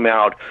just came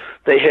out,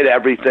 they hit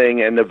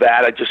everything, and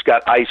Nevada just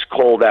got ice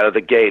cold out of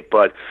the gate.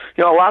 But,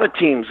 you know, a lot of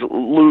teams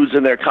lose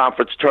in their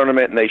conference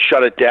tournament, and they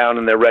shut it down,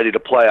 and they're ready to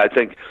play. I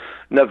think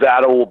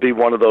Nevada will be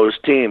one of those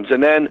teams.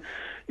 And then,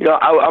 you know,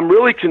 I'm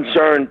really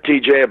concerned,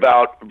 TJ,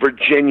 about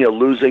Virginia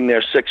losing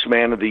their sixth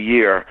man of the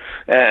year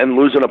and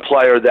losing a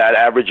player that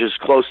averages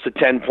close to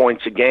 10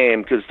 points a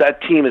game, because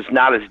that team is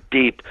not as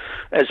deep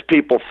as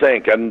people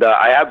think. And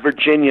I have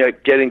Virginia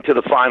getting to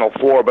the Final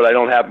Four, but I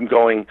don't have them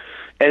going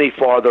any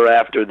farther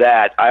after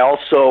that. I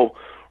also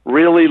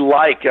really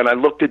like, and I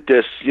looked at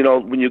this, you know,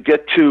 when you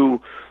get to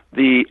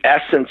the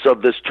essence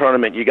of this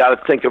tournament, you got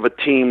to think of a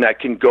team that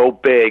can go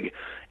big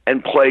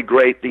and play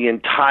great the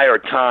entire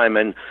time.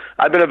 And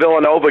I've been a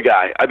Villanova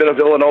guy. I've been a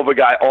Villanova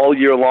guy all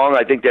year long.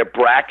 I think their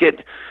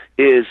bracket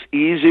is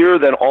easier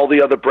than all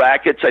the other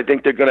brackets. I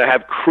think they're going to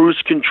have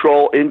cruise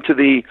control into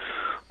the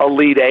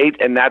Elite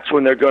Eight, and that's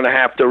when they're going to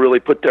have to really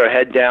put their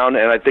head down,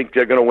 and I think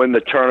they're going to win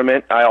the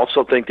tournament. I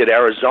also think that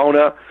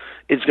Arizona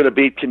is going to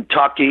beat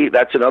Kentucky.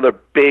 That's another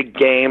big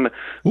game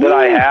that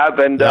I have.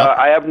 And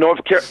I have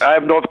North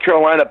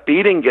Carolina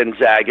beating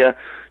Gonzaga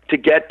to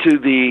get to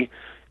the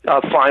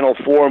Final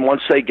Four, and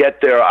once they get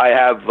there, I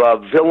have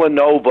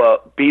Villanova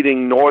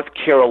beating North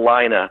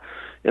Carolina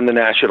in the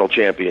national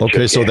championship.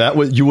 Okay, so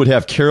game. you would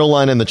have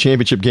Carolina in the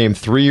championship game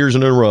 3 years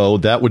in a row.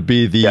 That would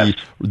be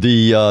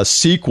the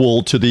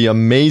sequel to the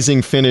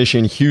amazing finish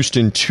in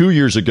Houston 2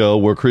 years ago,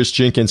 where Chris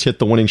Jenkins hit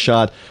the winning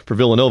shot for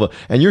Villanova.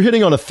 And you're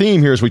hitting on a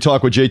theme here as we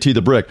talk with JT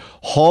the Brick.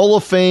 Hall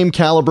of Fame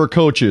caliber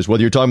coaches, whether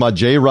you're talking about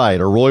Jay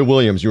Wright or Roy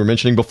Williams, you were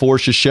mentioning before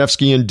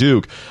Krzyzewski and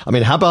Duke. I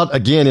mean, how about,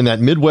 again, in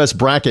that Midwest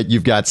bracket,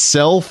 you've got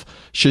Self,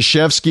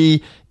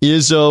 Krzyzewski,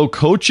 Izzo,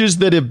 coaches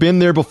that have been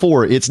there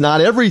before. It's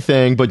not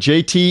everything, but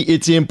JT,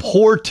 it's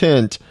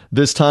important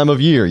this time of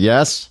year,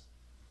 yes?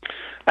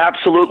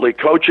 Absolutely.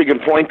 Coaching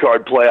and point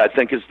guard play, I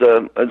think, is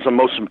the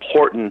most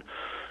important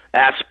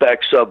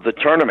aspects of the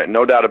tournament.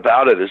 No doubt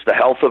about it. Is the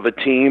health of a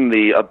team,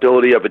 the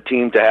ability of a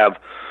team to have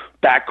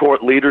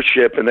backcourt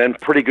leadership, and then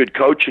pretty good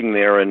coaching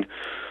there. And,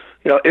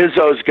 you know,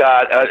 Izzo's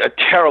got a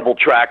terrible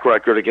track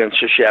record against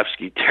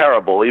Krzyzewski.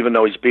 Terrible, even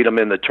though he's beat him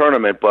in the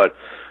tournament, but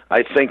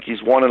I think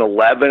he's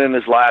 1-11 in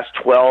his last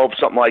 12,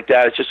 something like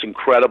that. It's just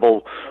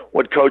incredible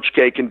what Coach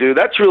K can do.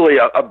 That's really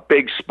a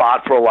big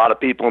spot for a lot of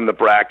people in the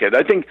bracket.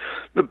 I think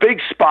the big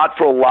spot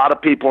for a lot of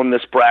people in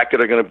this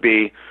bracket are going to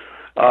be,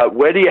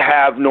 where do you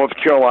have North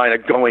Carolina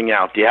going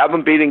out? Do you have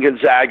them beating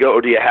Gonzaga,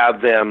 or do you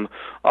have them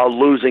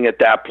losing at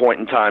that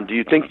point in time? Do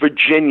you think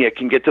Virginia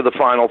can get to the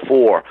Final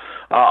Four?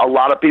 A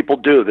lot of people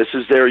do. This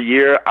is their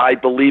year. I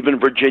believe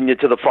in Virginia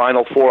to the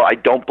Final Four. I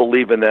don't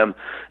believe in them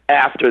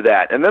after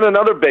that. And then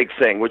another big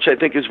thing, which I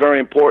think is very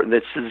important,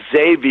 it's the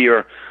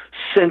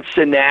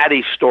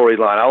Xavier-Cincinnati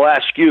storyline. I'll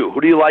ask you,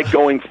 who do you like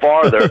going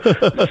farther,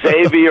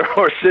 Xavier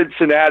or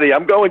Cincinnati?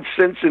 I'm going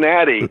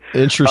Cincinnati.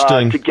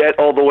 Interesting. To get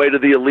all the way to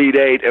the Elite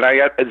Eight, and I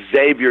got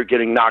Xavier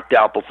getting knocked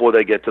out before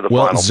they get to the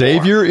Final Four.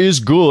 Xavier is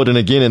good, and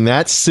again, in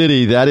that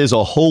city, that is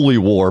a holy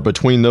war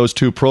between those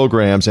two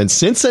programs. And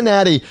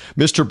Cincinnati,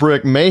 Mr.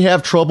 Brick, may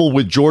have trouble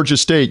with Georgia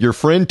State. Your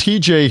friend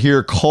TJ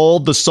here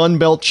called the Sun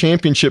Belt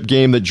Championship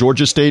game that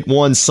Georgia State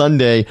won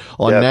Sunday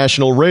on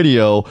national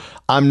radio.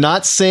 I'm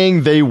not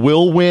saying they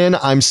will win.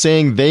 I'm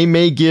saying they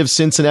may give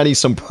Cincinnati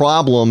some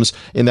problems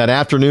in that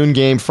afternoon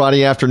game,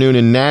 Friday afternoon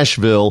in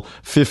Nashville,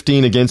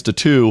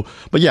 15-2.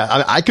 But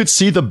yeah, I could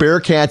see the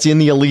Bearcats in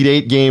the Elite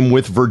Eight game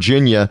with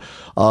Virginia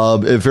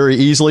very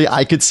easily.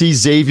 I could see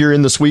Xavier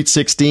in the Sweet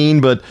 16,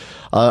 but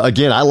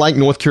again, I like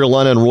North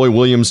Carolina and Roy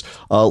Williams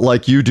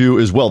like you do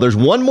as well. There's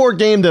one more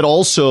game that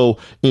also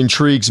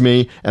intrigues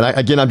me, and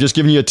I'm just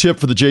giving you a tip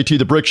for the JT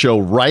the Brick Show.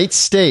 Wright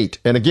State,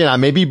 and again, I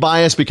may be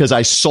biased because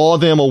I saw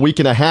them a week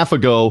and a half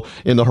ago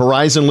in the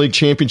Horizon League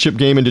Championship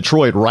game in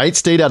Detroit. Wright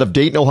State out of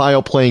Dayton,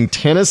 Ohio, playing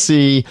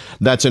Tennessee.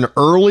 That's an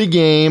early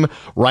game.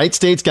 Wright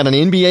State's got an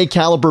NBA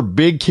caliber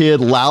big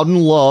kid, Loudon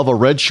Love, a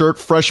redshirt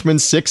freshman,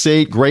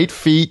 6'8", great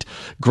feet,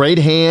 great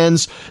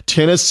hands.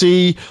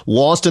 Tennessee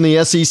lost in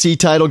the SEC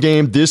title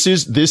game. This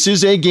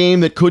is a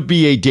game that could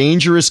be a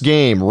dangerous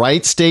game.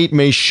 Wright State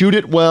may shoot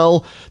it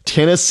well.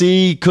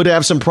 Tennessee could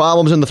have some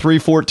problems in the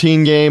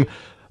 3-14 game.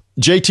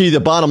 JT, the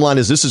bottom line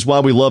is this is why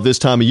we love this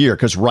time of year,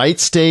 because Wright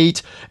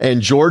State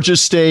and Georgia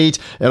State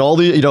and all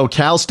the,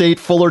 Cal State,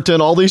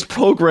 Fullerton, all these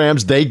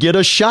programs, they get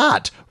a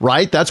shot,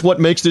 right? That's what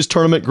makes this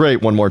tournament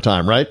great. One more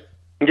time, right?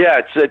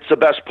 Yeah, it's the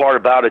best part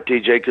about it,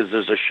 DJ, because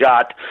there's a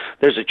shot,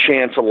 there's a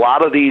chance. A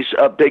lot of these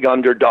big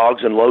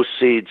underdogs and low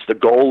seeds, the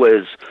goal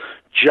is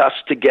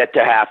just to get to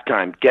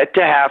halftime. Get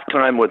to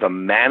halftime with a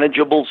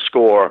manageable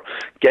score.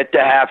 Get to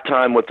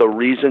halftime with a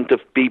reason to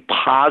be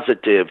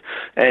positive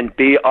and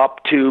be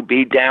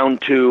down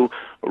to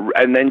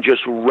and then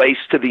just race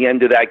to the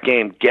end of that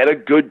game. Get a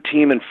good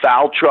team in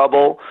foul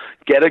trouble.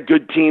 Get a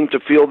good team to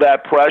feel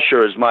that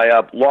pressure, as my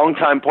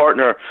longtime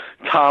partner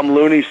Tom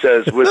Looney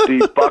says, with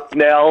the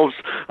Bucknells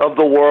of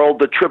the world,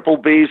 the Triple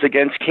Bs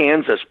against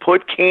Kansas.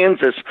 Put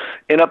Kansas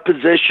in a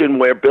position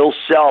where Bill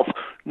Self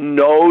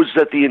knows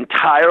that the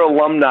entire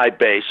alumni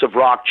base of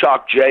Rock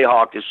Chalk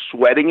Jayhawk is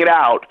sweating it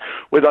out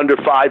with under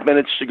 5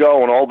 minutes to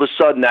go, and all of a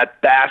sudden that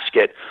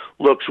basket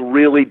looks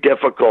really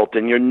difficult,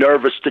 and you're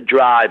nervous to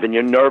drive, and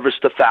you're nervous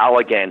to foul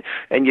again,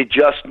 and you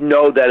just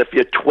know that if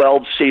your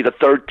 12 seed, a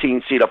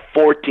 13 seed, a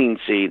 14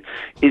 seed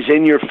is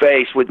in your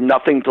face with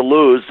nothing to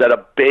lose, that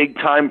a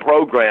big-time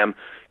program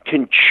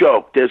can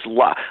choke.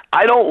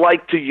 I don't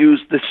like to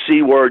use the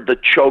C word, the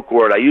choke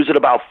word. I use it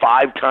about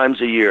 5 times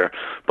a year,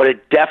 but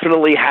it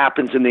definitely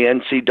happens in the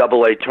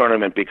NCAA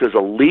tournament because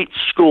elite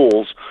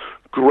schools,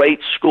 great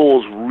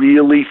schools,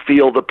 really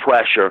feel the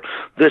pressure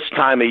this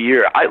time of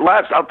year.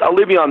 I'll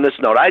leave you on this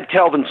note. I had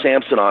Kelvin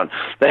Sampson on,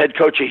 the head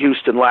coach of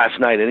Houston, last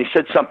night, and he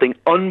said something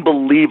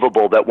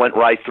unbelievable that went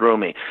right through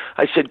me.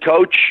 I said,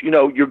 Coach,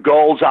 your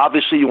goals,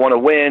 obviously you want to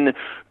win,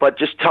 but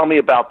just tell me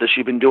about this.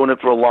 You've been doing it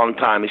for a long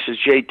time. He says,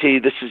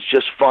 JT, this is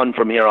just fun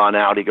from here on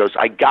out. He goes,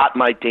 I got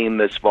my team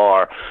this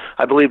far.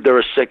 I believe they're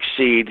a 6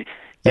 seed.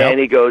 Yep.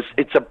 And he goes,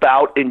 it's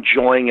about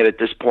enjoying it at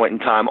this point in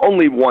time.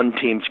 Only one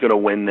team's going to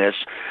win this.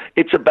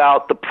 It's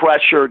about the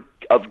pressure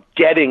of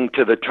getting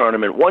to the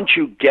tournament. Once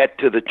you get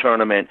to the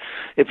tournament,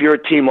 if you're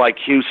a team like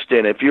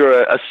Houston, if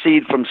you're a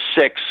seed from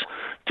 6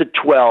 to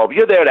 12,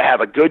 you're there to have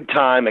a good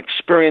time,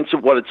 experience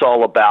of what it's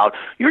all about.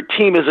 Your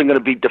team isn't going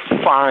to be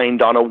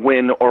defined on a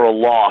win or a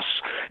loss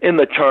in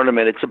the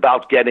tournament. It's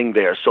about getting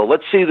there. So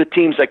let's see the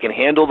teams that can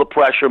handle the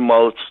pressure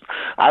most.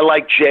 I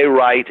like Jay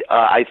Wright.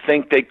 I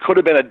think they could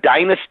have been a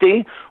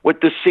dynasty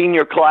with the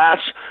senior class.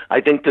 I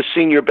think the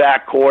senior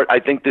backcourt, I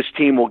think this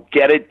team will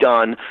get it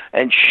done,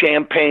 and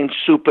Champaign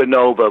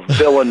Supernova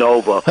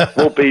Villanova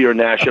will be your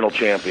national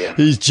champion.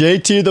 He's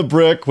JT the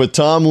Brick with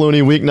Tom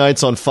Looney,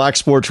 weeknights on Fox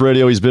Sports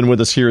Radio. He's been with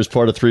us here as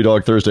part of Three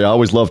Dog Thursday. I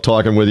always love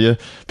talking with you,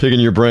 picking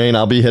your brain.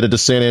 I'll be headed to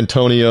San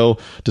Antonio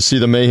to see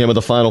the mayhem of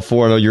the Final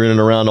Four. I know you're in and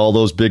around all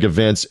those big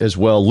events as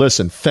well.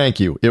 Listen, thank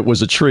you. It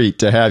was a treat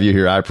to have you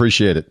here. I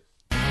appreciate it.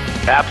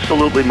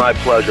 Absolutely my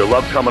pleasure.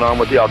 Love coming on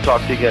with you. I'll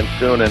talk to you again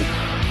soon, and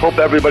hope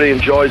everybody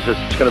enjoys this.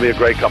 It's going to be a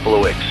great couple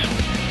of weeks.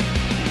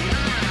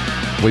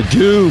 We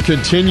do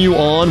continue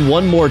on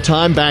one more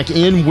time. Back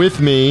in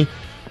with me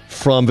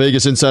from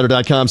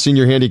VegasInsider.com,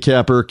 senior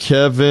handicapper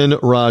Kevin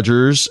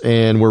Rogers,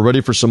 and we're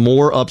ready for some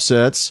more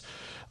upsets.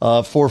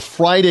 For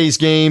Friday's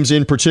games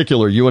in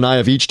particular, you and I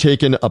have each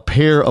taken a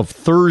pair of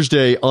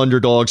Thursday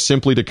underdogs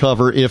simply to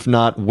cover, if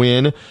not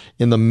win,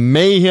 in the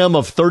mayhem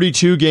of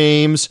 32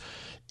 games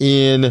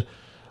in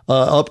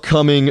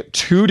upcoming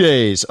 2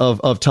 days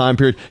of time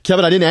period.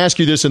 Kevin, I didn't ask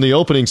you this in the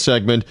opening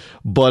segment,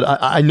 but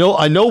I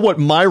know what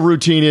my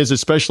routine is,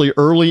 especially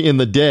early in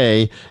the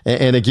day.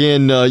 And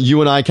again, you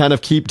and I kind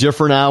of keep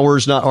different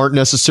hours, aren't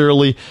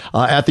necessarily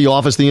at the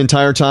office the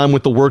entire time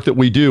with the work that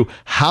we do.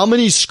 How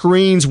many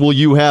screens will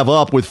you have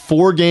up with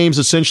 4 games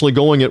essentially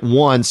going at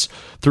once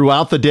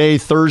throughout the day,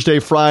 Thursday,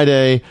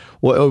 Friday?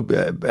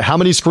 How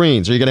many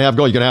screens are you going to have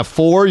going? You're going to have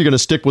 4? You're going to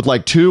stick with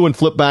like 2 and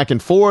flip back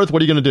and forth?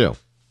 What are you going to do?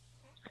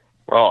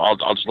 Well,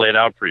 I'll just lay it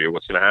out for you.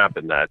 What's going to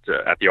happen? That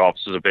at the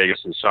offices of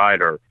Vegas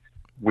Insider,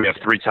 we have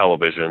 3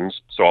 televisions,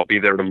 so I'll be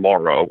there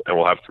tomorrow, and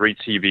we'll have 3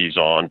 TVs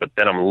on. But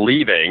then I'm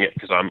leaving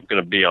because I'm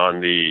going to be on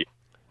the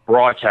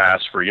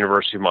broadcast for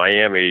University of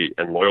Miami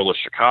and Loyola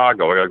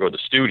Chicago. I got to go to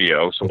the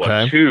studio, so we'll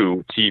have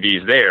 2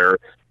 TVs there.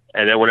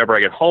 And then whenever I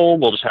get home,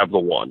 we'll just have the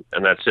 1,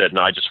 and that's it. And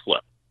I just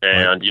flip.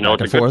 And you know what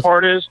the good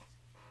part is?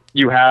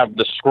 You have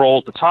the scroll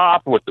at the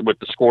top with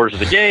the scores of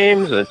the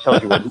games, and it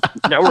tells you what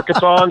network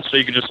it's on. So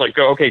you can just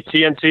go, okay,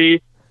 TNT,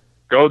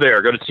 go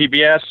there. Go to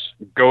TBS,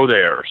 go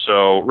there.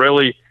 So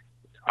really,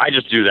 I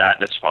just do that,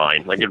 and it's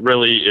fine. It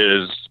really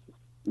is.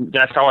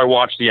 That's how I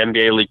watch the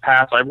NBA League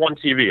Pass. I have 1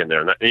 TV in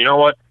there, and you know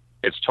what?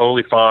 It's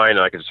totally fine,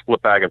 and I can just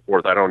flip back and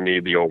forth. I don't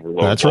need the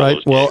overload. That's right.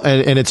 Well,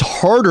 and it's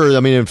harder. I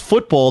mean, in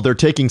football, they're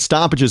taking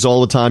stoppages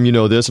all the time. You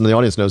know this, and the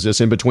audience knows this.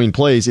 In between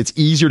plays, it's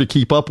easier to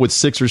keep up with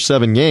 6 or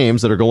 7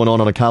 games that are going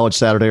on a college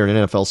Saturday or an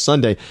NFL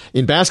Sunday.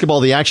 In basketball,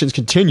 the action's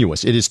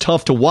continuous. It is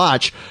tough to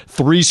watch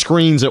 3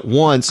 screens at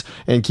once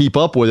and keep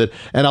up with it.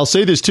 And I'll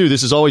say this, too.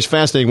 This is always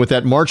fascinating with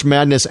that March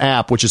Madness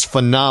app, which is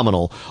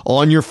phenomenal,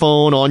 on your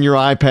phone, on your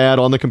iPad,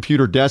 on the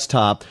computer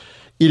desktop.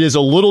 It is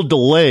a little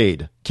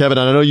delayed. Kevin,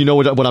 I know you know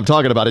what I'm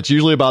talking about. It's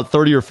usually about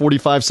 30 or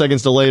 45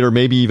 seconds delayed, or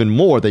maybe even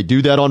more. They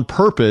do that on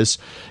purpose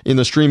in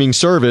the streaming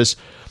service.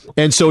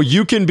 And so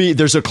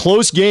there's a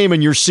close game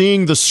and you're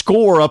seeing the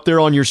score up there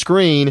on your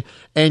screen,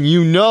 and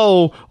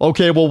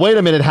okay, well, wait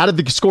a minute. How did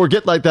the score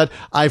get like that?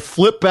 I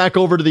flip back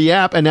over to the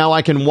app, and now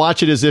I can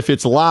watch it as if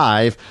it's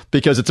live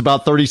because it's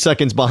about 30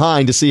 seconds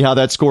behind to see how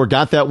that score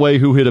got that way,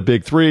 who hit a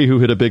big 3, who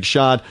hit a big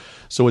shot.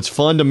 So it's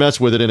fun to mess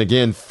with it. And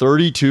again,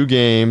 32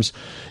 games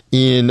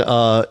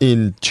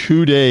in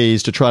 2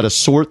 days to try to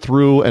sort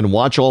through and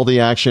watch all the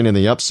action and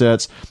the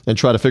upsets and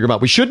try to figure them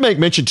out. We should make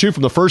mention too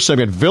from the first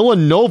segment,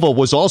 Villanova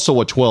was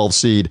also a 12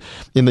 seed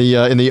in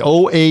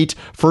the 08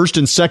 first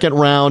and second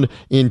round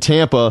in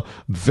Tampa.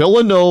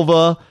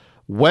 Villanova,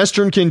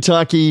 Western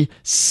Kentucky,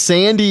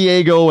 San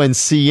Diego, and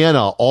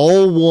Siena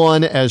all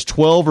won as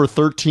 12 or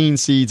 13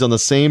 seeds on the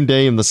same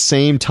day in the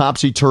same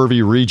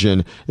topsy-turvy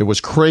region. It was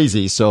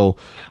crazy. So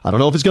I don't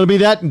know if it's going to be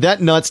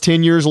that nuts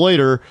 10 years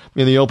later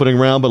in the opening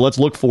round, but let's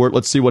look for it.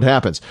 Let's see what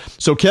happens.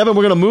 So, Kevin,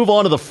 we're going to move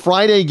on to the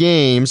Friday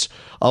games.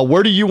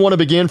 Where do you want to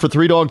begin for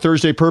Three Dog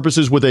Thursday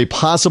purposes with a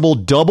possible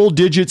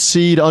double-digit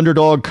seed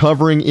underdog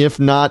covering, if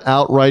not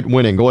outright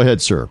winning? Go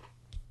ahead, sir.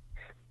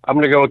 I'm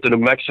going to go with the New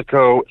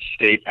Mexico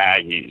State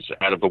Aggies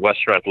out of the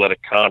Western Athletic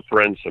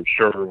Conference. I'm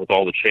sure with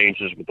all the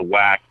changes with the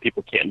WAC,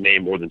 people can't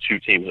name more than two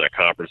teams in that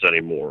conference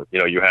anymore. You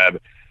know, you have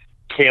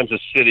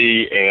Kansas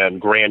City and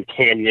Grand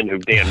Canyon, who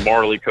Dan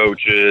Marley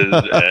coaches,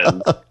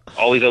 and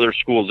all these other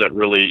schools that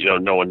really,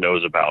 no one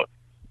knows about.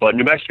 But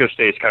New Mexico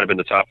State's kind of been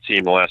the top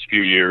team the last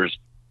few years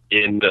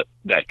in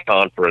that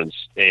conference.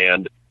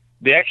 And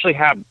they actually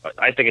have,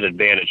 I think, an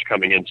advantage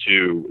coming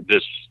into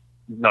this,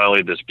 not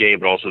only this game,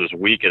 but also this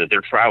weekend.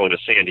 They're traveling to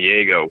San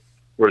Diego,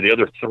 where the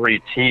other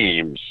three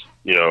teams,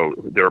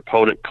 their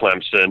opponent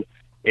Clemson,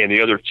 and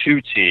the other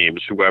two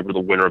teams, whoever the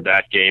winner of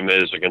that game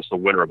is against the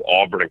winner of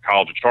Auburn and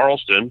College of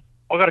Charleston,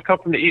 all got to come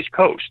from the East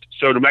Coast.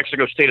 So New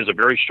Mexico State is a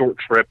very short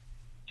trip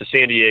to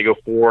San Diego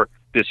for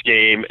this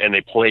game, and they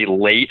play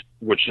late,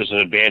 which is an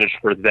advantage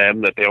for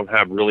them that they don't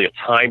have really a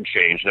time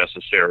change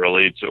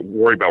necessarily to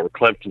worry about, where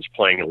Clemson's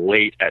playing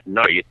late at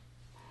night.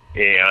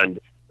 And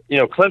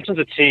Clemson's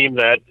a team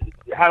that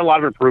had a lot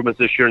of improvements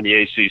this year in the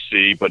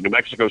ACC, but New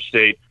Mexico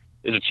State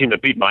is a team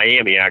that beat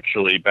Miami,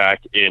 actually,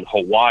 back in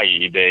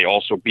Hawaii. They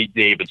also beat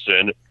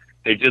Davidson.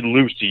 They did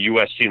lose to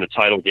USC in the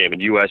title game,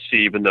 and USC,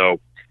 even though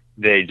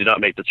they did not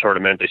make the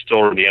tournament, they still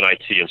are in the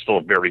NIT and still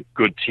a very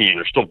good team.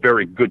 They're still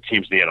very good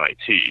teams in the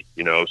NIT,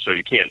 so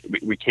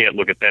we can't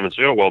look at them and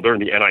say, oh, well, they're in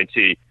the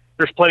NIT.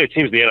 There's plenty of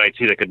teams in the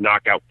NIT that could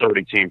knock out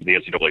 30 teams in the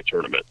NCAA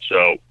tournament.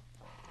 So,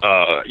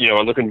 I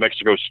look at New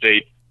Mexico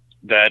State,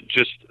 that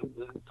just,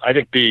 I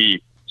think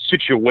the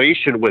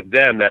situation with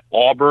them, that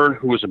Auburn,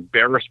 who was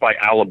embarrassed by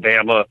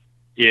Alabama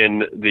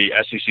in the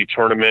SEC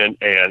tournament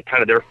and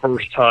kind of their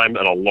first time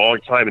in a long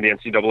time in the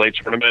NCAA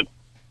tournament,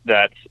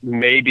 that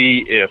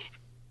maybe if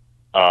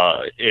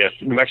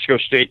New Mexico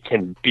State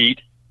can beat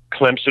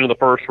Clemson in the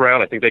first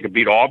round, I think they could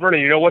beat Auburn.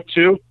 And you know what,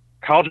 too?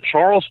 College of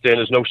Charleston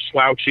is no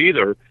slouch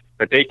either,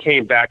 that they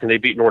came back and they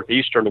beat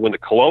Northeastern to win the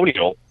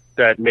Colonial,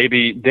 that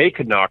maybe they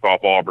could knock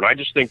off Auburn. I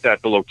just think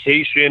that the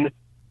location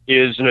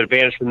is an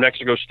advantage for New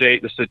Mexico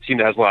State. This is a team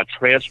that has a lot of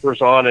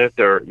transfers on it.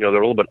 They're a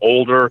little bit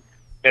older,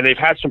 and they've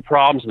had some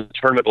problems in the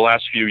tournament the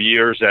last few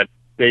years that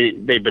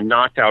they've been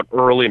knocked out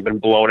early and been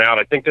blown out.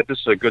 I think that this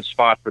is a good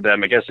spot for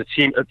them against a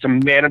team. It's a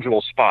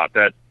manageable spot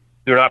that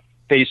they're not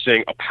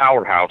facing a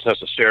powerhouse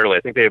necessarily.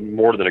 I think they have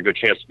more than a good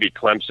chance to beat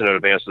Clemson and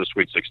advance to the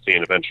Sweet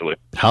 16 eventually.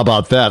 How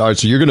about that? All right,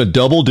 so you're going to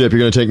double dip. You're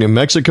going to take New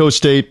Mexico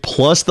State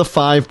plus the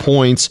 5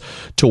 points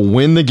to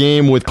win the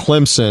game with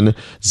Clemson.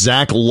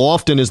 Zach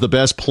Lofton is the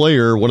best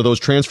player, one of those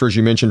transfers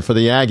you mentioned for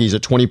the Aggies,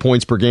 at 20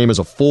 points per game as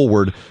a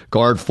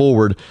guard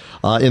forward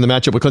in the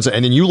matchup with Clemson.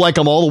 And then you like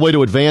them all the way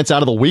to advance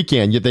out of the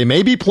weekend. They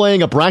may be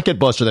playing a bracket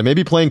buster. They may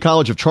be playing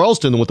College of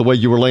Charleston with the way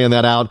you were laying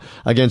that out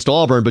against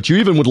Auburn, but you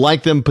even would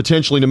like them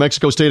potentially New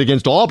Mexico State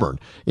against Auburn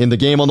in the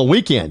game on the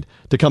weekend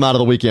to come out of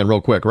the weekend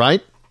real quick,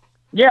 right?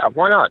 Yeah,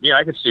 why not? Yeah,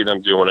 I could see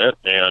them doing it.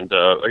 And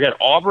again,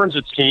 Auburn's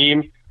a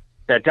team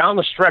that down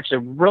the stretch, they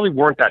really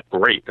weren't that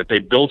great, that they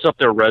built up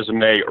their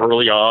resume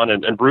early on.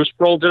 And Bruce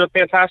Pearl did a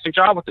fantastic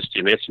job with this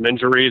team. They had some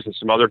injuries and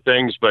some other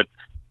things, but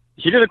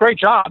he did a great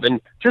job. And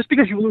just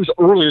because you lose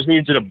early doesn't mean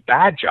you did a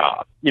bad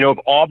job. If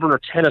Auburn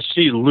or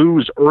Tennessee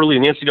lose early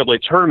in the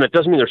NCAA tournament, it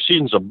doesn't mean their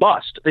season's a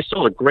bust. They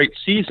still had a great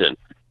season.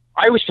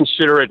 I always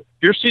consider it,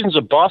 your season's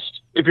a bust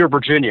if you're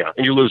Virginia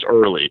and you lose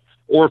early,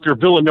 or if you're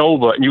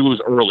Villanova and you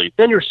lose early.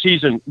 Then your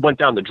season went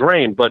down the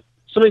drain. But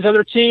some of these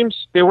other teams,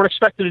 they weren't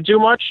expected to do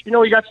much. You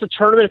got to the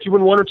tournament. If you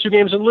win 1 or 2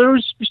 games and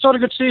lose, you still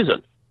had a good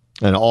season.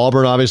 And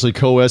Auburn, obviously,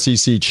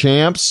 co-SEC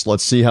champs.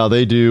 Let's see how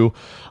they do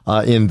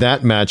in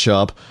that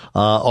matchup.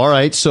 All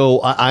right, so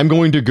I'm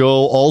going to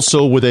go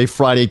also with a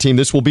Friday team.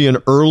 This will be an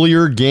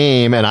earlier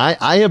game, and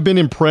I have been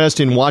impressed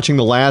in watching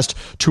the last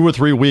 2 or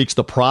 3 weeks,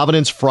 the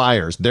Providence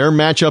Friars. Their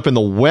matchup in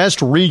the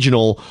West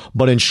Regional,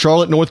 but in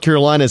Charlotte, North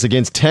Carolina, is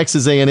against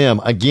Texas A&M.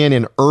 Again,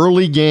 an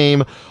early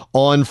game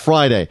on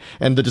Friday.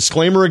 And the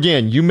disclaimer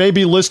again, you may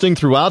be listening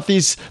throughout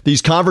these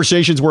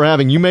conversations we're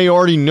having. You may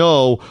already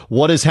know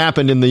what has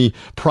happened in the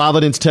Providence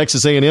Providence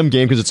Texas A&M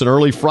game because it's an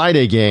early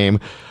Friday game.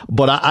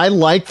 But I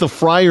like the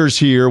Friars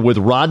here with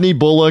Rodney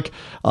Bullock,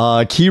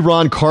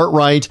 Kieron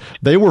Cartwright.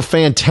 They were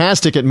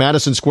fantastic at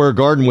Madison Square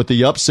Garden with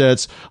the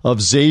upsets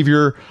of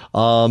Xavier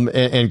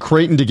and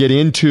Creighton to get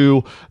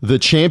into the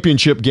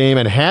championship game,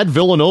 and had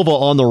Villanova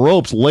on the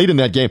ropes late in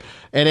that game.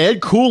 And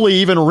Ed Cooley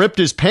even ripped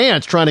his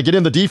pants trying to get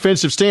in the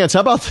defensive stance.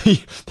 How about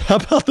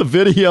the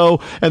video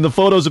and the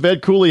photos of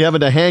Ed Cooley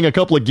having to hang a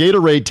couple of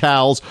Gatorade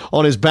towels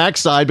on his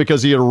backside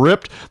because he had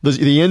ripped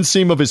the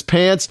inseam of his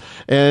pants?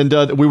 And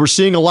we were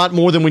seeing a lot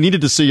more than we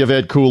needed to see of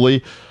Ed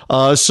Cooley.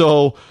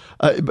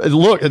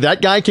 Look, that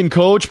guy can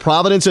coach.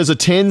 Providence as a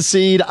 10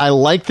 seed. I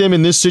like them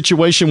in this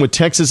situation with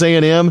Texas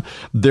A&M.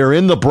 They're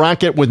in the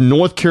bracket with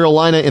North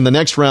Carolina in the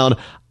next round.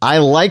 I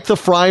like the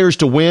Friars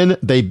to win.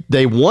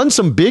 They won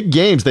some big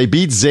games. They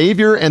beat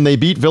Xavier and they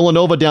beat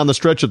Villanova down the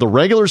stretch of the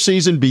regular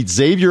season, beat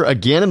Xavier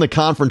again in the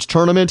conference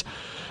tournament.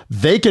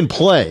 They can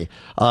play.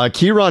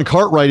 Kieron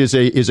Cartwright is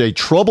a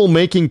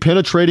trouble-making,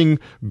 penetrating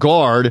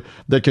guard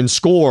that can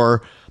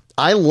score.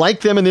 I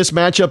like them in this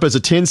matchup as a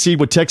 10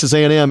 seed with Texas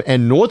A&M,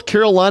 and North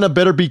Carolina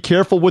better be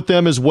careful with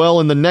them as well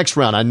in the next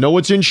round. I know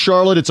it's in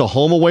Charlotte. It's a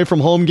home away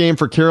from home game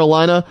for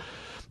Carolina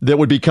that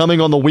would be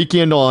coming on the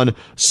weekend on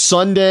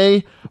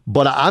Sunday,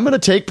 but I'm going to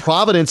take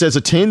Providence as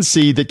a 10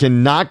 seed that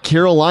can knock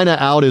Carolina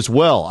out as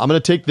well. I'm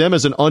going to take them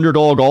as an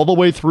underdog all the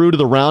way through to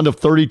the round of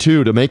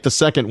 32 to make the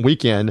second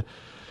weekend.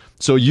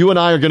 So you and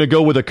I are going to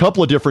go with a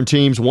couple of different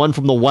teams, one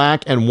from the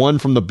WAC and one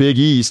from the Big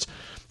East,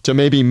 to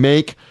maybe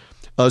make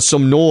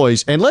some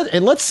noise. And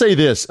let's say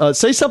this.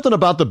 Say something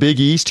about the Big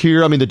East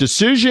here. I mean, the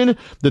decision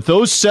that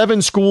those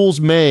 7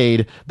 schools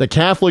made, the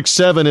Catholic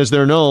 7 as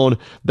they're known,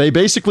 they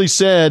basically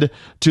said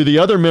to the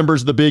other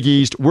members of the Big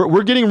East,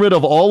 we're getting rid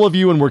of all of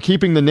you and we're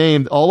keeping the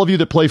name. All of you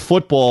that play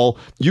football,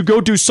 you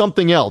go do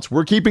something else.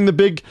 We're keeping the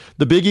Big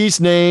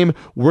East name.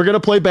 We're going to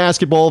play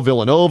basketball.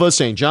 Villanova,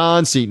 St.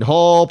 John's, Seton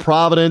Hall,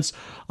 Providence.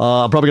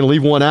 I'm probably going to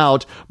leave one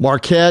out.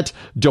 Marquette,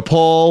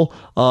 DePaul,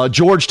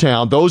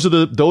 Georgetown. Those are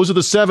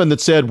the 7 that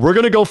said, we're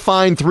going to go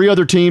find 3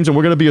 other teams and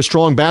we're going to be a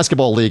strong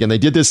basketball league. And they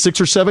did this 6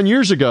 or 7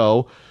 years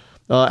ago.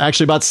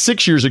 Actually, about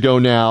 6 years ago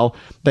now.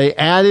 They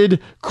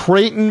added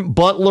Creighton,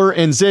 Butler,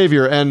 and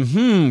Xavier.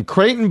 And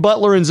Creighton,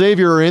 Butler, and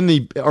Xavier are in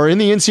the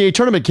NCAA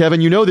tournament, Kevin.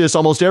 You know this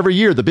almost every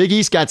year. The Big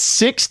East got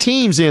 6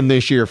 teams in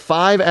this year,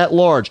 5 at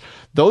large.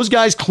 Those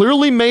guys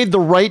clearly made the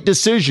right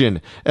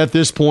decision at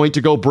this point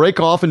to go break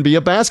off and be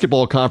a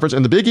basketball conference,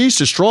 and the Big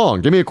East is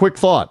strong. Give me a quick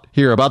thought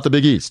here about the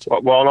Big East.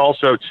 Well, and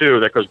also, too,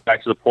 that goes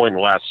back to the point in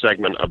the last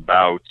segment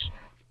about,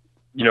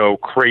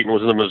 Creighton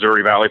was in the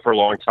Missouri Valley for a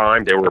long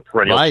time. They were a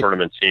perennial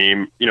tournament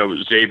team.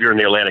 Xavier in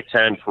the Atlantic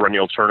 10,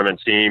 perennial tournament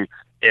team,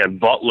 and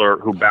Butler,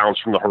 who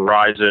bounced from the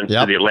Horizon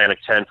to the Atlantic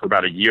 10 for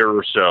about a year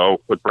or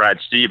so with Brad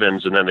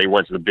Stevens, and then they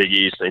went to the Big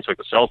East and they took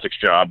the Celtics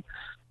job.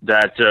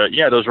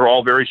 Those are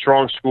all very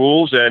strong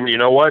schools, and you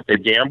know what? They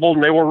gambled,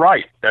 and they were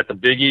right that the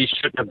Big East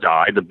shouldn't have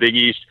died. The Big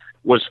East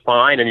was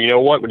fine, and you know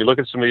what? When you look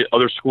at some of the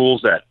other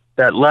schools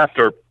that left,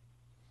 or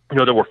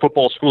there were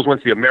football schools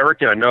went to the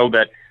American. I know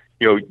that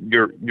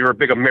you're a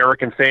big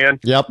American fan.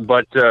 Yep.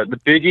 But the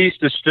Big East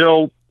is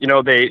still,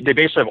 they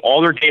basically have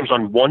all their games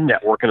on one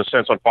network in a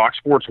sense on Fox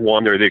Sports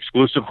 1. They're the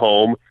exclusive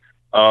home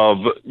of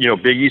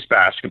Big East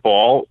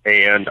basketball,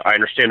 and I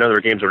understand none of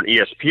their games are on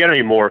ESPN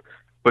anymore.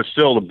 But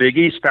still, the Big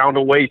East found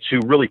a way to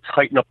really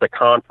tighten up the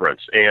conference.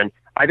 And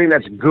I think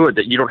that's good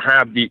that you don't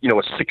have a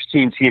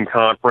 16-team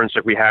conference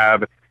that we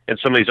have in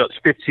some of these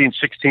 15,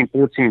 16,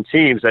 14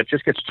 teams. That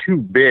just gets too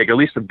big. At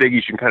least the Big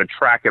East can kind of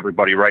track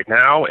everybody right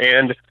now.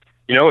 And,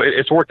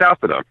 it's worked out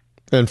for them.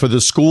 And for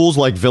the schools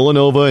like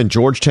Villanova and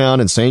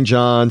Georgetown and St.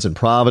 John's and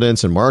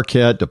Providence and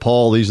Marquette,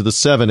 DePaul, these are the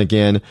 7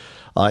 again,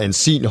 and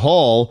Seton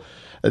Hall,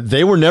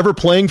 they were never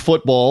playing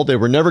football. They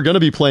were never going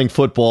to be playing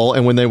football.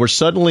 And when they were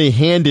suddenly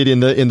handed in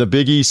the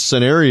Big East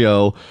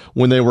scenario,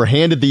 when they were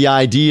handed the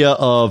idea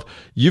of,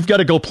 you've got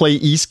to go play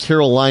East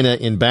Carolina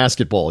in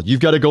basketball.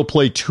 You've got to go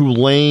play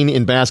Tulane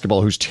in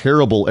basketball, who's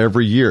terrible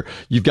every year.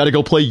 You've got to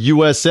go play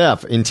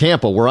USF in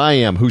Tampa, where I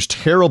am, who's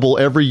terrible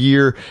every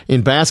year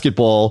in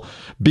basketball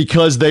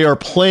because they are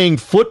playing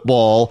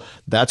football.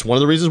 That's one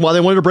of the reasons why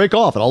they wanted to break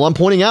off. And all I'm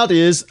pointing out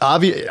is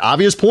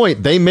obvious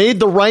point. They made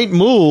the right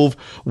move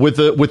with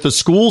the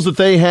schools that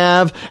they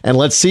have, and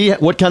let's see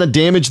what kind of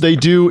damage they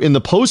do in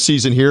the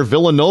postseason here.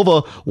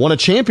 Villanova won a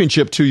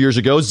championship 2 years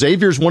ago.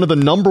 Xavier's one of the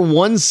number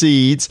 1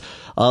 seeds.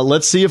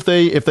 Let's see if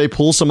they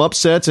pull some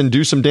upsets and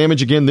do some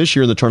damage again this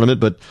year in the tournament,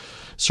 but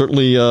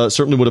certainly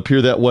would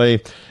appear that way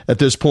at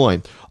this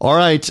point. All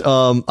right,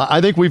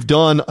 I think we've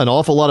done an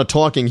awful lot of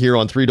talking here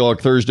on Three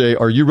Dog Thursday.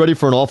 Are you ready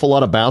for an awful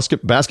lot of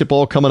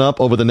basketball coming up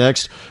over the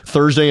next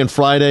Thursday and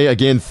Friday?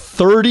 Again,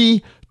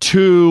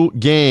 32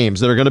 games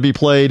that are going to be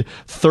played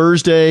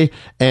Thursday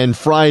and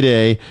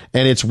Friday,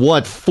 and it's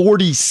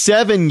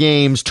 47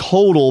 games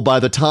total by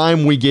the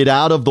time we get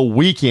out of the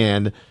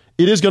weekend.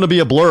 It is going to be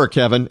a blur,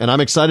 Kevin, and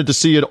I'm excited to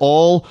see it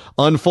all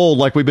unfold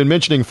like we've been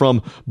mentioning,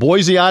 from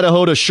Boise,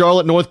 Idaho to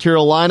Charlotte, North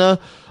Carolina.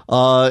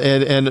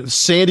 and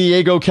San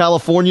Diego,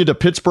 California to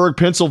Pittsburgh,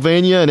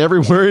 Pennsylvania, and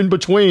everywhere in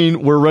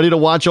between. We're ready to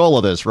watch all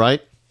of this,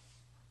 right?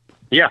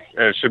 Yeah,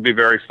 it should be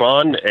very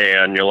fun.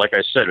 And, like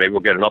I said, maybe we'll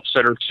get an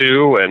upset or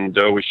two, and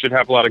we should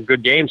have a lot of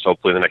good games,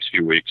 hopefully, in the next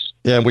few weeks.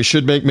 Yeah, and we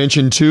should make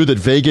mention, too, that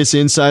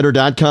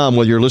VegasInsider.com,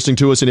 whether you're listening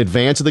to us in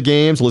advance of the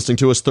games, listening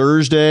to us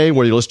Thursday,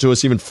 whether you listen to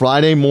us even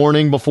Friday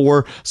morning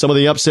before some of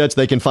the upsets,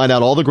 they can find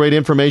out all the great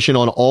information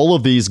on all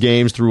of these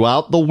games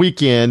throughout the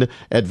weekend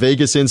at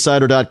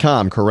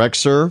VegasInsider.com. Correct,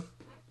 sir?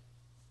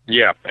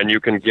 Yeah, and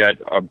you can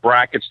get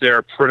brackets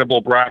there,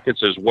 printable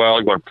brackets as well.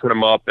 You want to print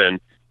them up,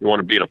 and you want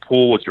to be in a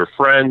pool with your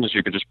friends,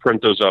 you can just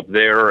print those up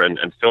there and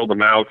fill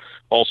them out.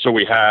 Also,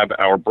 we have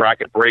our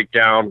bracket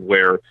breakdown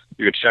where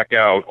you can check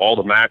out all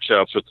the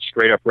matchups with the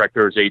straight-up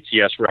records,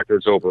 ATS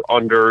records,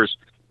 over-unders,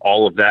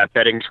 all of that,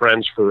 betting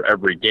trends for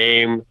every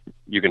game.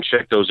 You can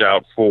check those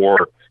out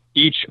for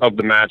each of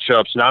the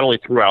matchups, not only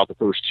throughout the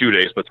first 2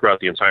 days, but throughout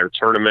the entire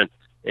tournament.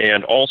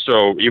 And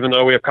also, even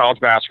though we have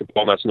college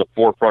basketball, that's in the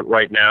forefront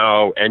right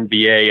now,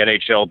 NBA,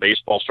 NHL,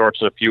 baseball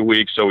starts in a few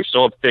weeks, so we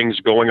still have things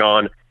going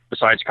on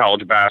besides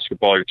college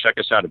basketball. You can check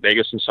us out at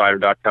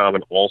VegasInsider.com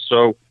and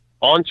also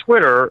on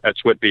Twitter at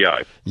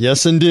TwitVI.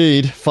 Yes,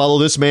 indeed. Follow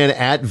this man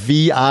at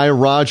VI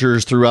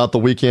Rogers throughout the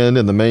weekend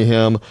and the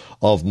mayhem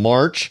of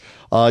March.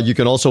 You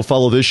can also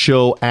follow this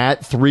show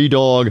at 3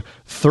 Dog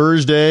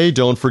Thursday.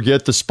 Don't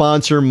forget the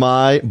sponsor,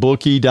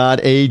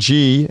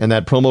 MyBookie.ag, and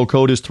that promo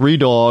code is 3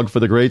 Dog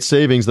for the great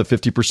savings, the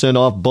 50%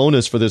 off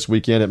bonus for this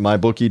weekend at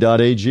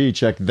MyBookie.ag.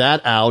 Check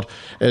that out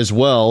as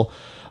well.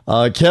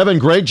 Kevin,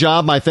 great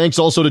job. My thanks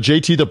also to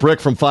JT the Brick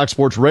from Fox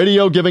Sports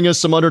Radio giving us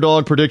some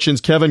underdog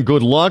predictions. Kevin,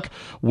 good luck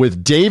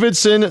with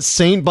Davidson,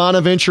 St.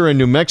 Bonaventure, and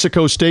New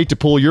Mexico State to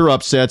pull your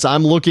upsets.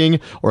 I'm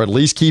looking, or at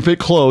least keep it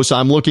close,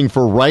 I'm looking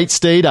for Wright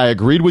State. I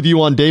agreed with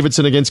you on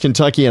Davidson against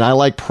Kentucky, and I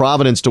like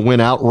Providence to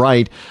win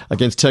outright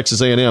against Texas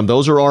A&M.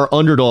 Those are our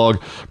underdog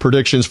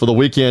predictions for the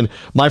weekend.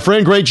 My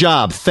friend, great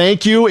job.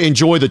 Thank you.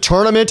 Enjoy the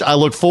tournament. I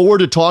look forward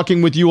to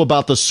talking with you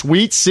about the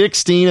Sweet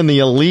 16 and the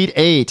Elite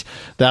 8.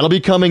 That'll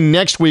be coming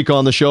next week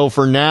on the show.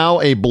 For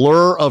now, a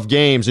blur of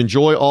games.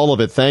 Enjoy all of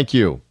it. Thank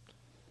you.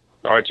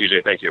 All right,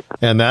 TJ. Thank you.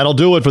 And that'll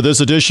do it for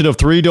this edition of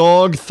 3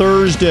 Dog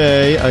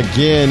Thursday.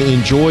 Again,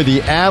 enjoy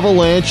the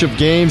avalanche of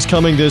games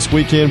coming this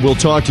weekend. We'll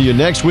talk to you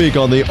next week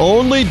on the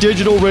only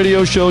digital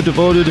radio show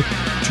devoted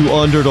to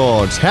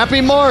underdogs. Happy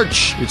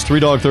March. It's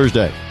 3 Dog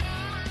Thursday.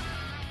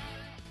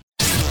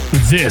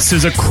 This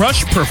is a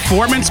Crush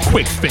Performance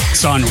Quick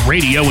Fix on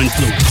Radio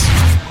Influence.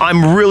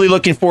 I'm really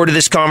looking forward to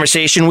this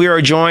conversation. We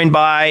are joined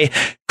by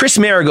Chris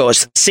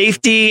Maragos,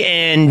 safety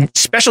and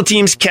special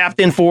teams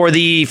captain for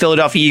the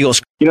Philadelphia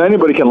Eagles.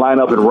 Anybody can line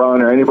up and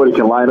run, or anybody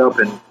can line up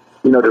and,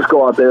 just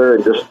go out there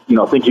and just,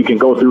 think you can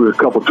go through a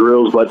couple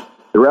drills. But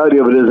the reality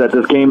of it is that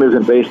this game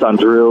isn't based on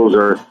drills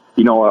or,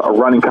 a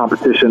running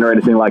competition or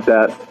anything like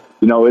that.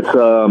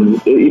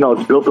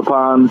 It's built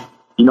upon,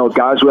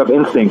 guys who have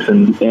instincts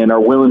and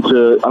are willing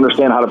to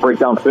understand how to break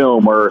down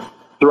film or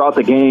throughout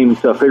the game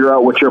to figure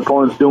out what your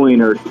opponent's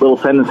doing or little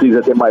tendencies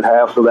that they might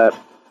have, so that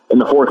in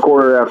the fourth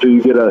quarter, after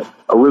you get a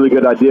really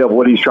good idea of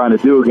what he's trying to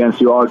do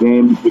against you all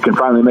game, you can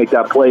finally make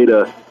that play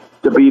to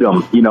beat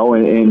him,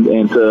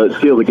 and to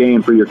seal the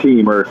game for your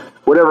team or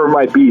whatever it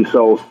might be.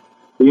 So,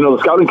 the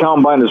scouting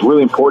combine is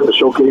really important to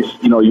showcase,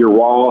 your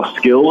raw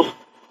skills,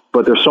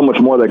 but there's so much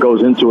more that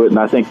goes into it. And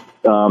I think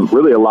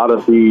really a lot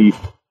of the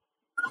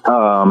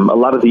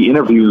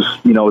interviews,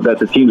 that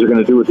the teams are going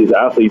to do with these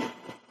athletes,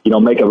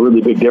 make a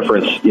really big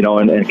difference,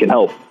 and can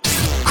help.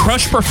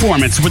 Crush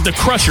Performance with the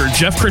Crusher,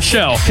 Jeff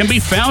Krischel, can be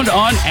found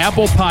on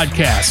Apple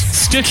Podcasts,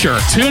 Stitcher,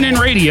 TuneIn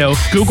Radio,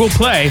 Google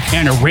Play,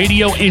 and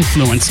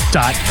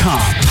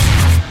RadioInfluence.com.